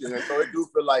 I'm with you. And so it do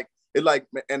feel like,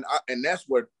 and that's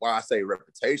why I say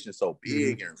reputation is so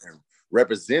big and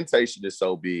representation is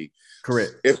so big.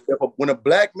 Correct. When a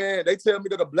black man, they tell me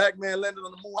that a black man landed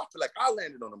on the moon, I feel like I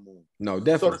landed on the moon. No,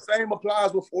 definitely. So the same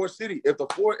applies with Forest City. If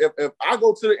I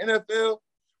go to the NFL,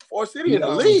 Forest City in the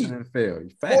league.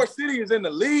 Forest City is in the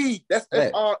league. That's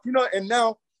you know, and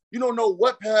now you don't know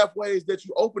what pathways that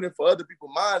you opening for other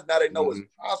people's minds. Now they know it's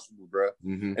possible, bro.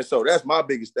 And so that's my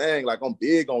biggest thing. Like, I'm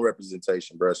big on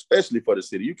representation, bro, especially for the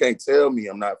city. You can't tell me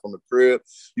I'm not from the crib.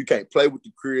 You can't play with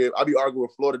the crib. I be arguing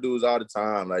with Florida dudes all the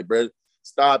time. Like, bro,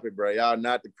 stop it, bro. Y'all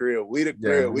not the crib. We the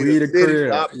crib. Yeah, we the crib.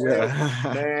 Stop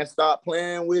playing. Man, stop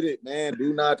playing with it, man.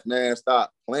 Do not, man,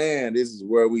 stop playing. This is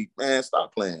where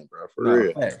stop playing, bro. For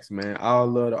real. Facts, man. All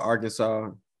love to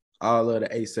Arkansas. All of the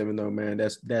 870, man.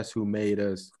 That's who made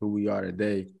us who we are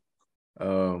today.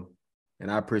 And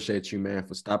I appreciate you, man,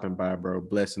 for stopping by, bro.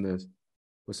 Blessing us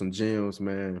with some gems,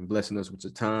 man. Blessing us with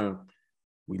your time.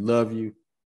 We love you.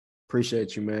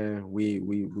 Appreciate you, man. We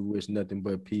wish nothing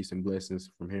but peace and blessings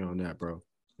from here on out, bro.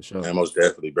 For sure. Man, most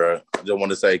definitely, bro. I just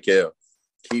want to say, Kel,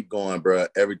 keep going, bro.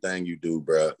 Everything you do,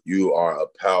 bro. You are a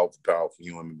powerful, powerful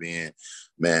human being,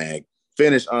 man.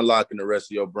 Finish unlocking the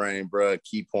rest of your brain, bro.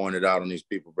 Keep pouring it out on these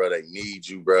people, bro. They need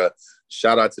you, bro.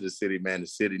 Shout out to the city, man. The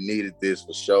city needed this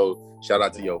for sure. Shout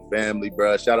out to your family,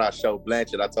 bro. Shout out Show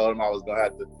Blanchard. I told him I was going to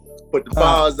have to put the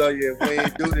pause on you if we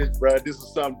ain't do this, bro. This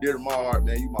is something dear to my heart,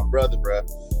 man. You my brother, bro.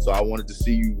 So I wanted to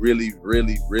see you really,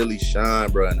 really, really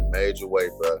shine, bro, in a major way,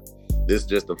 bro. This is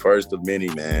just the first of many,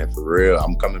 man. For real.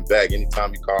 I'm coming back.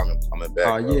 Anytime you call me, I'm coming back.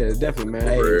 Oh, yeah, definitely, man.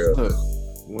 Hey, look.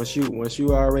 Once you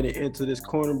already into this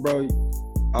corner, bro,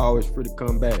 always free to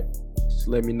come back. Just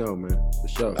let me know, man. For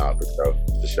sure. Nah,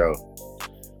 for sure.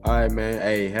 All right, man.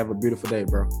 Hey, have a beautiful day,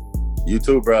 bro. You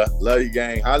too, bro. Love you,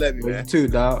 gang. Holla at me, man. You too,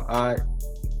 dog. All right.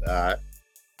 All right.